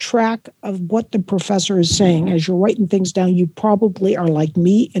lose track of what the professor is saying as you're writing things down, you probably are like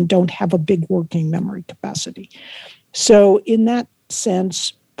me and don't have a big working memory capacity. So in that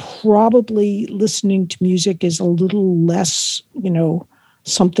sense, probably listening to music is a little less,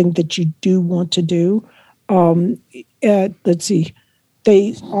 something that you do want to do. Let's see.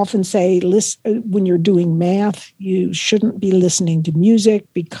 They often say, when you're doing math, you shouldn't be listening to music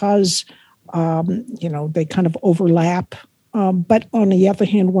because, they kind of overlap. But on the other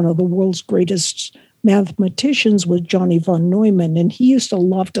hand, one of the world's greatest mathematicians was Johnny von Neumann, and he used to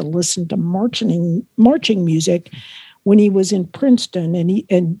love to listen to marching music when he was in Princeton.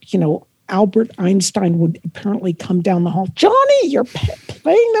 And Albert Einstein would apparently come down the hall, Johnny, you're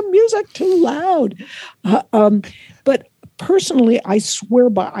playing the music too loud. But personally, I swear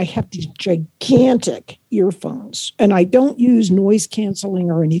I have these gigantic earphones, and I don't use noise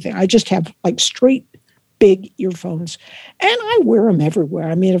canceling or anything. I just have straight big earphones, and I wear them everywhere.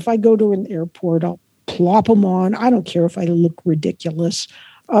 I mean, if I go to an airport, I'll plop them on. I don't care if I look ridiculous.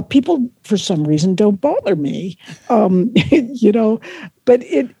 People, for some reason, don't bother me, But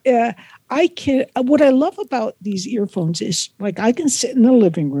what I love about these earphones is I can sit in the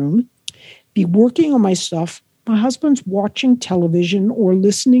living room, be working on my stuff. My husband's watching television or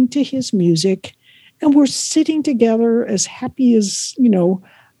listening to his music, and we're sitting together as happy as,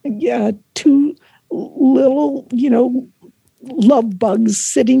 two little, love bugs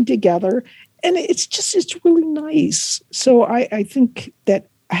sitting together. And it's really nice. So I think that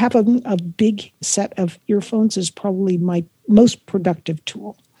having a big set of earphones is probably my most productive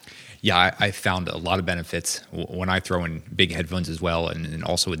tool. Yeah, I found a lot of benefits when I throw in big headphones as well, and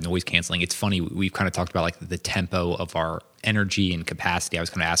also with noise canceling. It's funny, we've kind of talked about the tempo of our energy and capacity. I was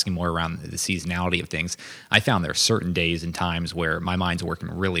kind of asking more around the seasonality of things. I found there are certain days and times where my mind's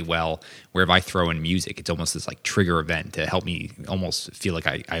working really well, where if I throw in music, it's almost this trigger event to help me almost feel like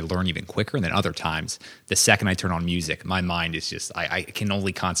I learn even quicker. And then other times, the second I turn on music, my mind is just, I can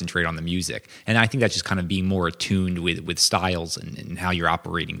only concentrate on the music. And I think that's just kind of being more attuned with styles and how you're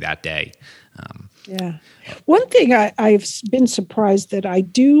operating that day. Yeah. One thing I've been surprised that I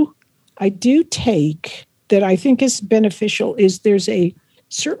do take that I think is beneficial is there's a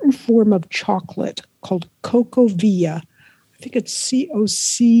certain form of chocolate called Cocovia. I think it's COCOVIA.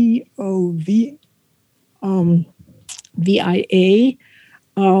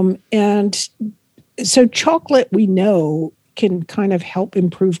 And so chocolate, we know, can kind of help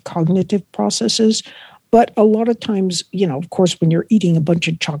improve cognitive processes. But a lot of times, of course, when you're eating a bunch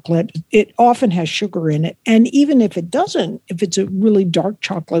of chocolate, it often has sugar in it. And even if it doesn't, if it's a really dark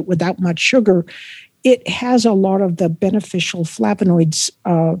chocolate without much sugar, it has a lot of the beneficial flavonoids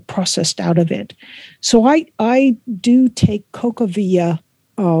processed out of it. So I do take Cocovia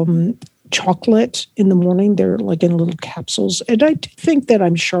chocolate in the morning. They're in little capsules. And I do think that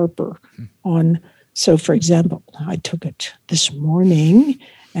I'm sharper so for example, I took it this morning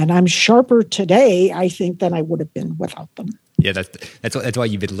and I'm sharper today, I think, than I would have been without them. Yeah, that's why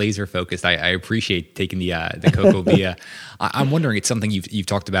you've been laser focused. I appreciate taking the Cocovia. I'm wondering, it's something you've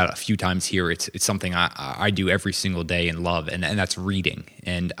talked about a few times here. It's something I do every single day and love, and that's reading.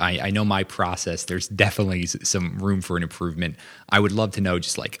 And I know my process. There's definitely some room for an improvement. I would love to know,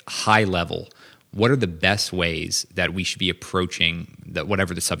 just high level, what are the best ways that we should be approaching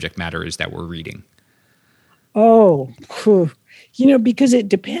whatever the subject matter is that we're reading? Oh, because it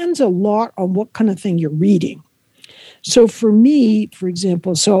depends a lot on what kind of thing you're reading. So for me, for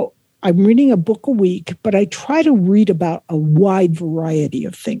example, I'm reading a book a week, but I try to read about a wide variety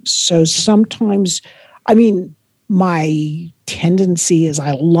of things. So sometimes, my tendency is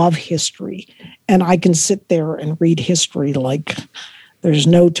I love history, and I can sit there and read history like there's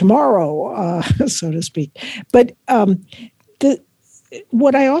no tomorrow, so to speak. But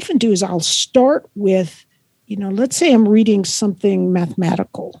what I often do is I'll start with, let's say I'm reading something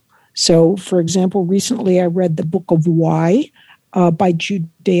mathematical. So, for example, recently I read the Book of Why by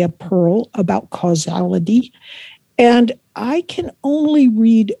Judea Pearl about causality. And I can only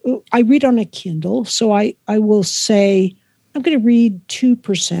read on a Kindle. So I will say, I'm going to read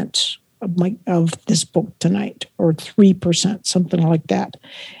 2% of this book tonight, or 3%, something like that.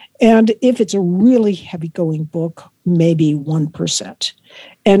 And if it's a really heavy going book, maybe 1%.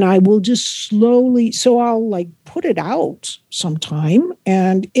 And I will just slowly, so I'll like put it out sometime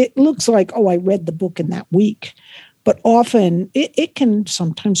and it looks like, oh, I read the book in that week. But often it can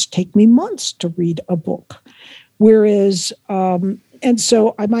sometimes take me months to read a book. Whereas, and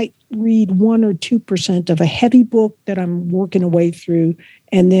so I might read 1 or 2% of a heavy book that I'm working a way through.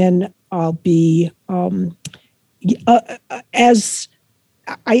 And then I'll be, as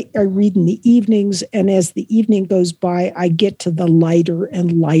I read in the evenings, and as the evening goes by, I get to the lighter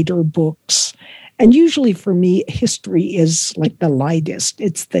and lighter books. And usually for me, history is like the lightest.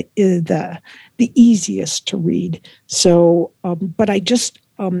 It's the easiest to read. So, but I just,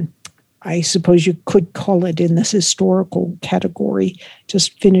 I suppose you could call it in this historical category,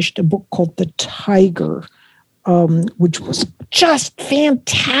 just finished a book called The Tiger, which was just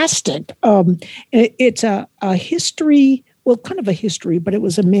fantastic. It's a history, well, kind of a history, but it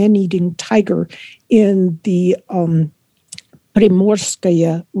was a man-eating tiger in the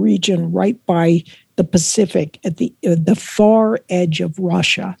Primorskaya region, right by the Pacific, at the far edge of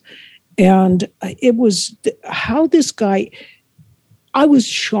Russia. And it was how this guy, I was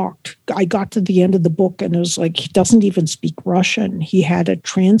shocked. I got to the end of the book and it was like, he doesn't even speak Russian. He had a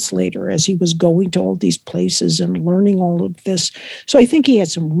translator as he was going to all these places and learning all of this. So I think he had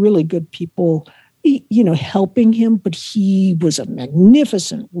some really good people, helping him, but he was a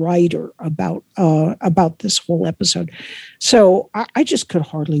magnificent writer about this whole episode. So I just could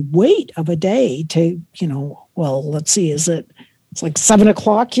hardly wait of a day to, well, let's see, it's like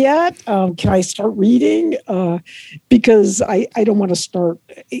 7:00 yet? Can I start reading? Because I don't want to start,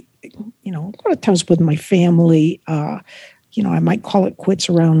 a lot of times with my family, I might call it quits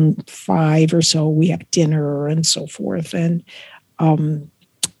around 5 or so. We have dinner and so forth. And then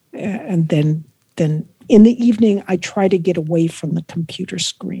in the evening, I try to get away from the computer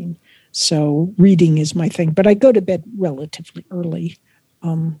screen. So reading is my thing. But I go to bed relatively early,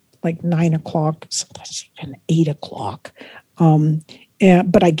 like 9:00, sometimes even 8:00.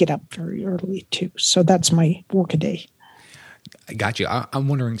 But I get up very early too. So that's my workaday. I got you. I'm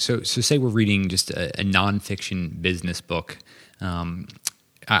wondering, so say we're reading just a nonfiction business book.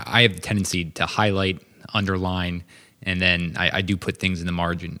 I have a tendency to highlight, underline, and then I do put things in the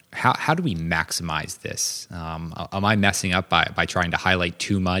margin. How do we maximize this? Am I messing up by trying to highlight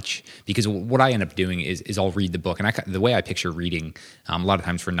too much? Because what I end up doing is I'll read the book. And the way I picture reading, a lot of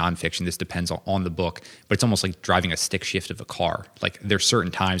times for nonfiction, this depends on the book, but it's almost like driving a stick shift of a car. Like there's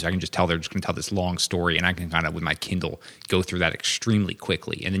certain times I can just tell they're just going to tell this long story, and I can kind of, with my Kindle, go through that extremely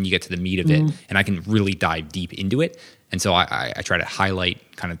quickly. And then you get to the meat of it, and I can really dive deep into it. And so I try to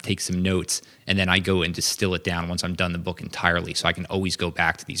highlight, kind of take some notes, and then I go and distill it down once I'm done the book entirely, so I can always go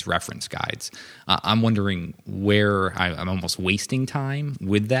back to these reference guides. I'm wondering where I'm almost wasting time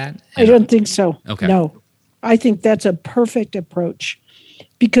with that. I don't think so. Okay. No, I think that's a perfect approach,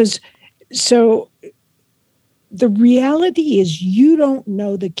 because so the reality is you don't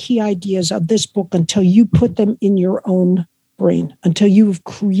know the key ideas of this book until you put them in your own brain, until you've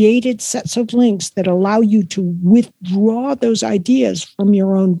created sets of links that allow you to withdraw those ideas from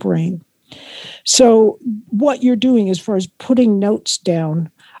your own brain. So what you're doing as far as putting notes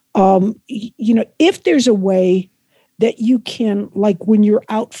down, if there's a way that you can, like when you're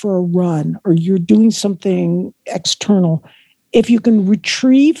out for a run or you're doing something external, if you can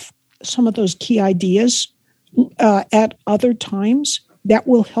retrieve some of those key ideas at other times, that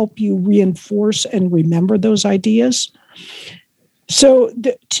will help you reinforce and remember those ideas. So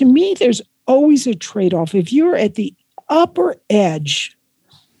to me, there's always a trade-off. If you're at the upper edge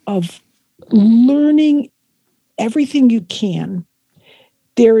of learning everything you can,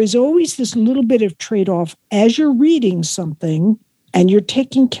 there is always this little bit of trade-off as you're reading something and you're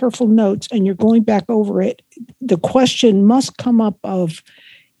taking careful notes and you're going back over it. The question must come up of,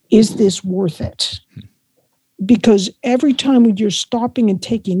 is this worth it? Because every time when you're stopping and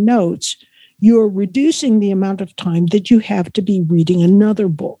taking notes, you're reducing the amount of time that you have to be reading another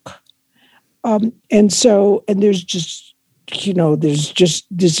book. And there's just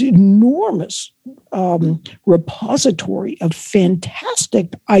this enormous repository of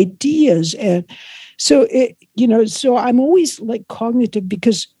fantastic ideas. And so, so I'm always like cognitive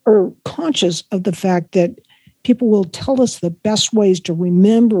or conscious of the fact that people will tell us the best ways to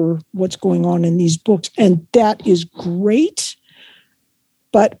remember what's going on in these books. And that is great,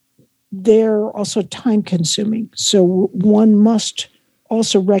 but they're also time consuming. So one must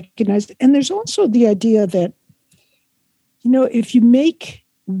also recognize, and there's also the idea that, if you make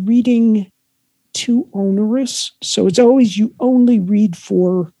reading too onerous, so it's always you only read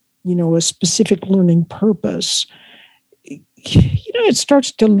for, a specific learning purpose, it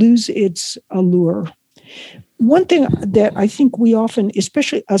starts to lose its allure. One thing that I think we often,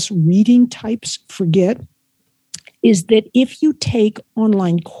 especially us reading types, forget is that if you take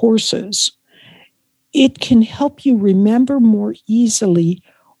online courses, it can help you remember more easily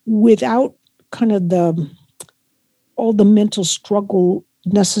without kind of all the mental struggle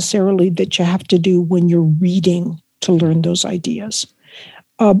necessarily that you have to do when you're reading to learn those ideas.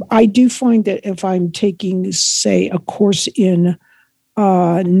 I do find that if I'm taking, say, a course in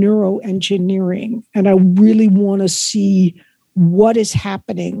neuroengineering, and I really want to see what is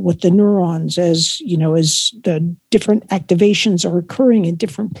happening with the neurons as the different activations are occurring in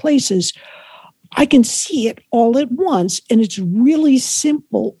different places, I can see it all at once, and it's really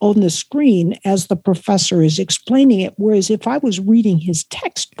simple on the screen as the professor is explaining it. Whereas if I was reading his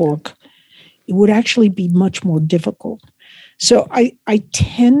textbook, it would actually be much more difficult. So I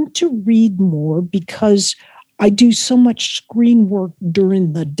tend to read more because I do so much screen work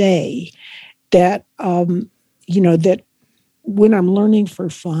during the day that, that when I'm learning for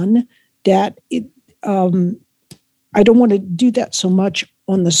fun, that I don't want to do that so much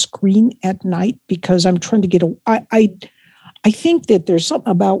on the screen at night because I'm trying to get I think that there's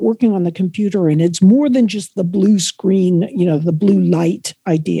something about working on the computer, and it's more than just the blue screen, the blue light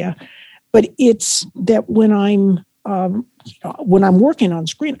idea, but it's that when I'm working on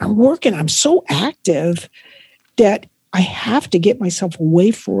screen, I'm so active that I have to get myself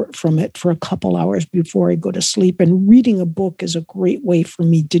away from it for a couple hours before I go to sleep. And reading a book is a great way for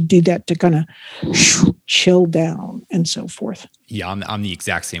me to do that, to kind of chill down and so forth. Yeah, I'm the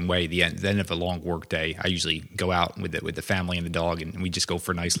exact same way. The end of a long work day, I usually go out with the family and the dog, and we just go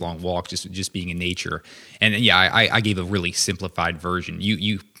for a nice long walk, just being in nature. And yeah, I gave a really simplified version.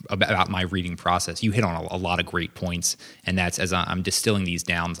 You about my reading process. You hit on a lot of great points, and that's as I'm distilling these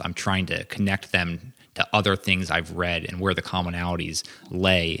down, I'm trying to connect them to other things I've read and where the commonalities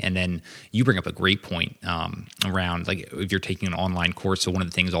lay. And then you bring up a great point around, like, if you're taking an online course. So one of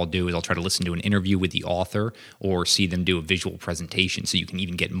the things I'll do is I'll try to listen to an interview with the author or see them do a visual presentation, so you can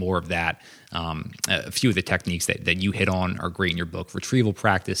even get more of that. A few of the techniques that you hit on are great in your book: retrieval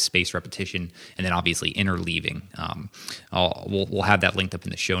practice, spaced repetition, and then obviously interleaving. We'll have that linked up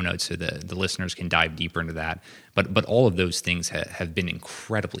in the show notes so the listeners can dive deeper into that. But all of those things have been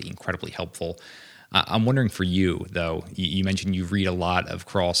incredibly helpful. I'm wondering for you, though, you mentioned you read a lot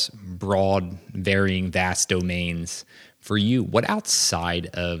across broad, varying, vast domains. For you, what outside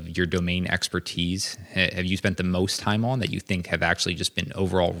of your domain expertise have you spent the most time on that you think have actually just been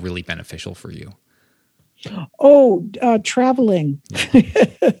overall really beneficial for you? Traveling.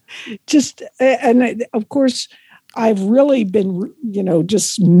 And of course, I've really been,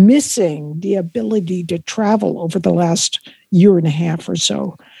 just missing the ability to travel over the last year and a half or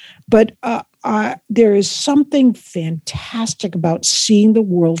so. But there is something fantastic about seeing the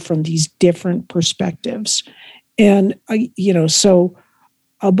world from these different perspectives. And, so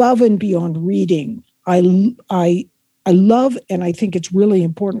above and beyond reading, I love, and I think it's really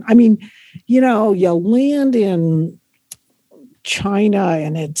important. I mean, you land in China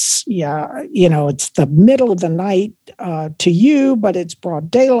and it's the middle of the night to you, but it's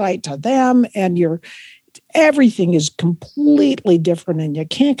broad daylight to them, and everything is completely different, and you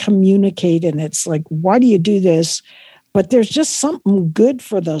can't communicate. And it's like, why do you do this? But there's just something good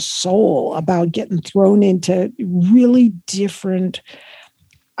for the soul about getting thrown into really different.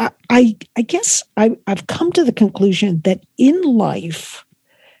 I guess I've come to the conclusion that in life,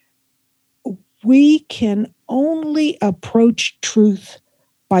 we can only approach truth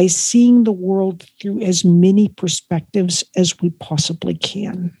by seeing the world through as many perspectives as we possibly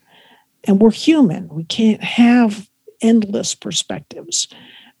can. And we're human. We can't have endless perspectives.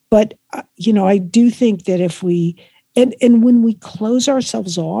 But, I do think that if we, and when we close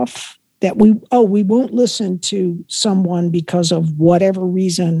ourselves off, that we won't listen to someone because of whatever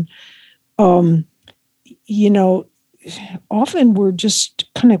reason, often we're just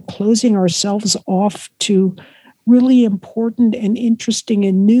kind of closing ourselves off to really important and interesting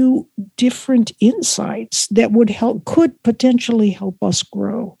and new, different insights that could potentially help us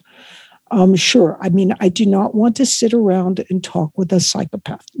grow. Sure. I mean, I do not want to sit around and talk with a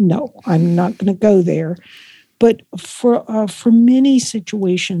psychopath. No, I'm not going to go there. But for many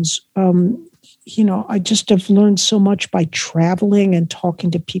situations, I just have learned so much by traveling and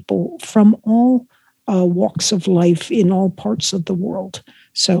talking to people from all walks of life in all parts of the world.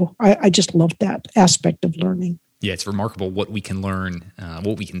 So I just love that aspect of learning. Yeah, it's remarkable what we can learn,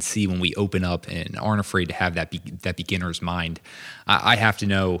 what we can see when we open up and aren't afraid to have that beginner's mind. I have to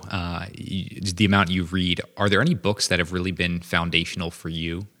know the amount you read. Are there any books that have really been foundational for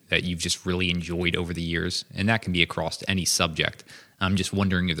you that you've just really enjoyed over the years? And that can be across any subject. I'm just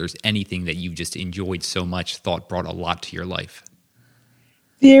wondering if there's anything that you've just enjoyed so much, thought brought a lot to your life.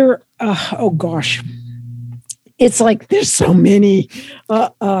 Oh gosh, it's like there's so many.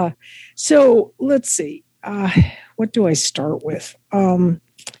 So let's see. What do I start with?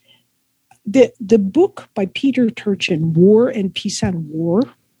 The book by Peter Turchin, War and Peace and War,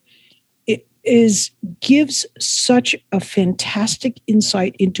 gives such a fantastic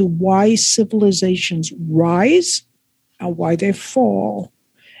insight into why civilizations rise and why they fall.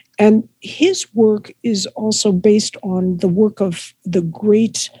 And his work is also based on the work of the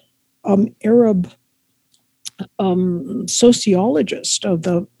great Arab sociologist of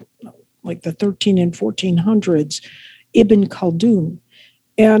the 13 and 1400s, Ibn Khaldun.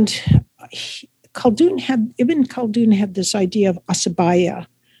 And Ibn Khaldun had this idea of asabaya,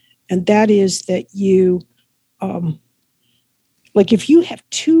 and that is that you, if you have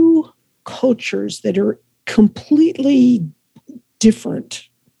two cultures that are completely different,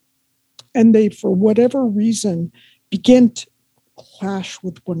 and they, for whatever reason, begin to clash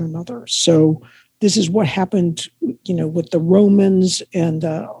with one another. So this is what happened, with the Romans and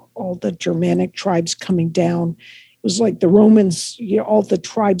all the Germanic tribes coming down. It was like the Romans, all the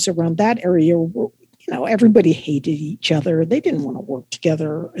tribes around that area were, everybody hated each other. They didn't want to work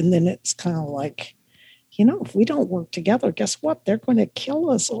together. And then it's kind of like, if we don't work together, guess what? They're going to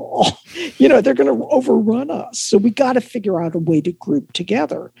kill us all. They're going to overrun us. So we got to figure out a way to group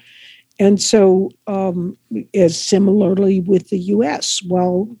together. And so, as similarly with the U.S.,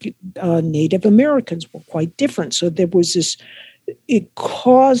 Native Americans were quite different. So there was this, it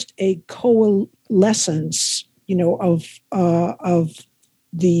caused a coalescence, of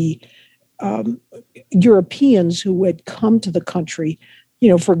the Europeans who had come to the country,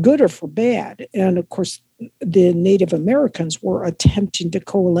 for good or for bad. And of course, the Native Americans were attempting to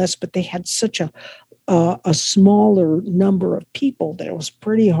coalesce, but they had such a smaller number of people that it was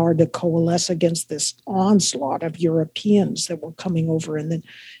pretty hard to coalesce against this onslaught of Europeans that were coming over. And then,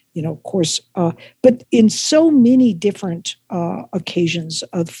 of course, but in so many different occasions,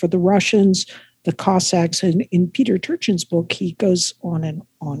 for the Russians, the Cossacks, and in Peter Turchin's book, he goes on and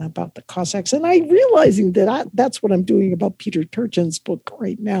on about the Cossacks. And I'm realizing that that's what I'm doing about Peter Turchin's book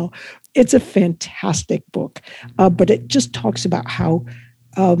right now. It's a fantastic book, but it just talks about how,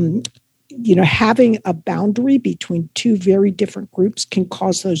 having a boundary between two very different groups can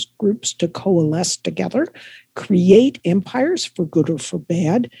cause those groups to coalesce together, create empires for good or for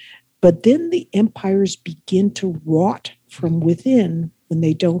bad. But then the empires begin to rot from within when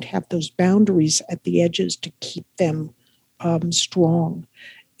they don't have those boundaries at the edges to keep them strong.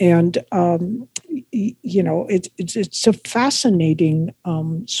 And, it's a fascinating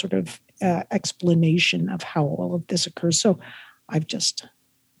sort of explanation of how all of this occurs. So I've just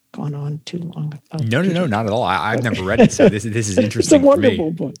gone on too long. No, not at all. I've never read it, so this is interesting. It's a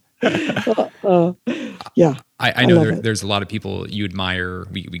wonderful book. Yeah, I know there's a lot of people you admire.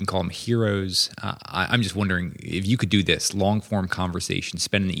 We can call them heroes. I'm just wondering if you could do this long form conversation,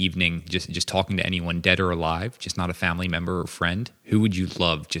 spend an evening just talking to anyone, dead or alive, just not a family member or friend. Who would you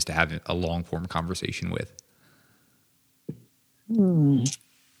love just to have a long form conversation with?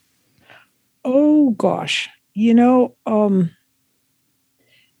 Oh gosh,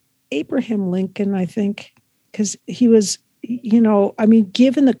 Abraham Lincoln, I think, because he was,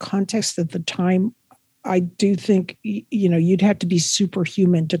 given the context at the time, I do think, you'd have to be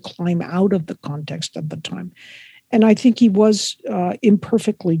superhuman to climb out of the context of the time. And I think he was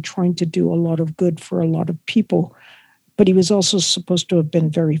imperfectly trying to do a lot of good for a lot of people, but he was also supposed to have been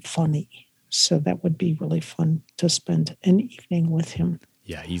very funny. So that would be really fun to spend an evening with him.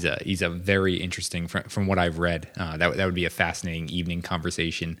 Yeah, he's a very interesting, from what I've read, that would be a fascinating evening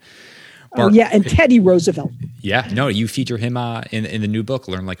conversation. And Teddy Roosevelt. Yeah, no, you feature him in the new book,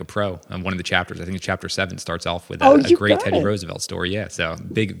 Learn Like a Pro. One of the chapters, I think chapter 7, starts off with a great Teddy Roosevelt story. Yeah, so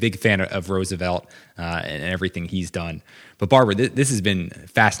big fan of Roosevelt and everything he's done. But Barbara, this has been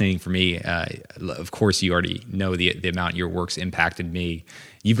fascinating for me. Of course, you already know the amount your work's impacted me.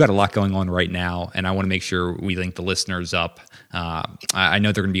 You've got a lot going on right now, and I want to make sure we link the listeners up. I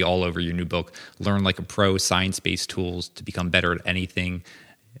know they're going to be all over your new book, Learn Like a Pro, Science-Based Tools to Become Better at Anything.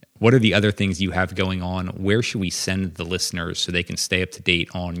 What are the other things you have going on? Where should we send the listeners so they can stay up to date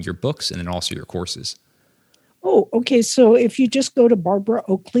on your books and then also your courses? Oh, okay. So if you just go to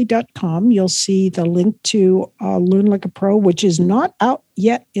barbaraoakley.com, you'll see the link to Learn Like a Pro, which is not out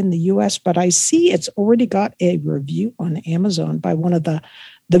yet in the US, but I see it's already got a review on Amazon by one of the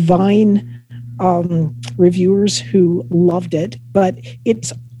Vine reviewers who loved it. But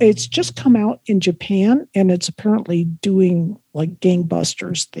it's just come out in Japan, and it's apparently doing like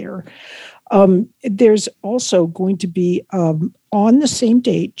gangbusters there. There's also going to be on the same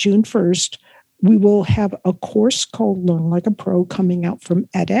date, June 1st, we will have a course called Learn Like a Pro coming out from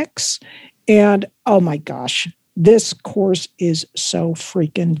edX. And oh my gosh, this course is so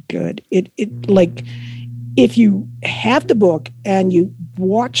freaking good. It like, if you have the book and you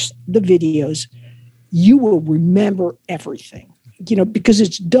watch the videos, you will remember everything, because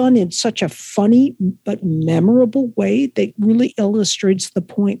it's done in such a funny but memorable way that really illustrates the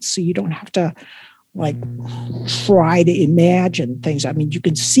point, so you don't have to try to imagine things. I mean, you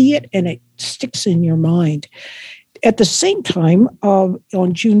can see it and it sticks in your mind. At the same time,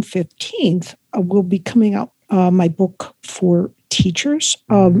 on June 15th, we'll be coming out my book for teachers,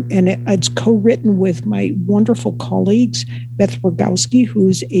 and it's co-written with my wonderful colleagues, Beth Rogowski,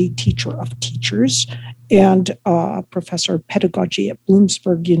 who's a teacher of teachers and professor of pedagogy at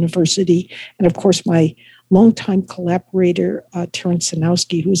Bloomsburg University, and of course my longtime collaborator, Terence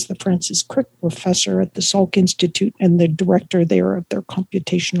Sanowski, who's the Francis Crick Professor at the Salk Institute and the director there of their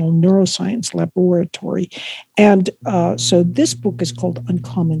computational neuroscience laboratory. And so this book is called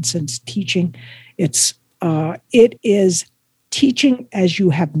Uncommon Sense Teaching. It is teaching as you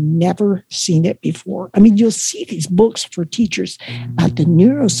have never seen it before. I mean, you'll see these books for teachers about the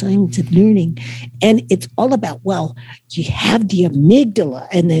neuroscience of learning, and it's all about, you have the amygdala,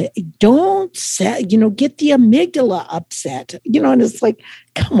 and get the amygdala upset, and it's like,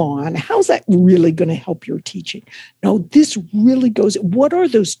 come on, how's that really going to help your teaching? No, this really goes, what are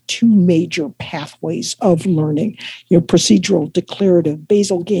those two major pathways of learning? Procedural, declarative,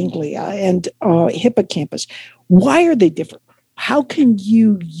 basal ganglia, and hippocampus. Why are they different? How can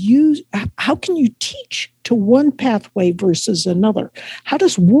you teach to one pathway versus another? How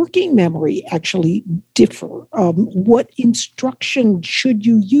does working memory actually differ? What instruction should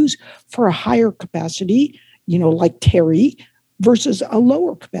you use for a higher capacity, like Terry, versus a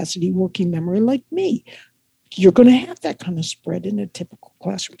lower capacity working memory like me? You're going to have that kind of spread in a typical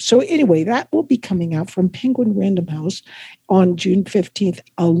classroom. So anyway, that will be coming out from Penguin Random House on June 15th,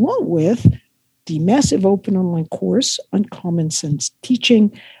 along with the massive open online course, Uncommon Sense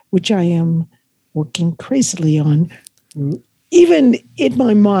Teaching, which I am working crazily on, even in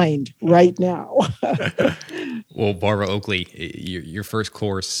my mind right now. Well, Barbara Oakley, your first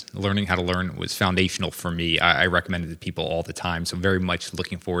course, Learning How to Learn, was foundational for me. I recommend it to people all the time, so very much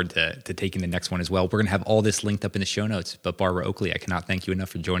looking forward to taking the next one as well. We're going to have all this linked up in the show notes, but Barbara Oakley, I cannot thank you enough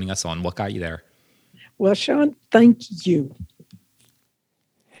for joining us on What Got You There. Well, Sean, thank you.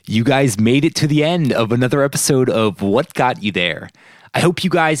 You guys made it to the end of another episode of What Got You There. I hope you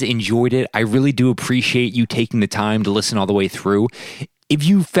guys enjoyed it. I really do appreciate you taking the time to listen all the way through. If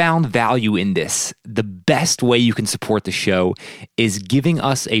you found value in this, the best way you can support the show is giving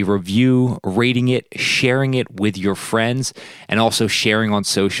us a review, rating it, sharing it with your friends, and also sharing on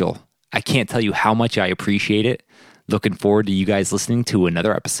social. I can't tell you how much I appreciate it. Looking forward to you guys listening to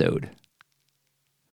another episode.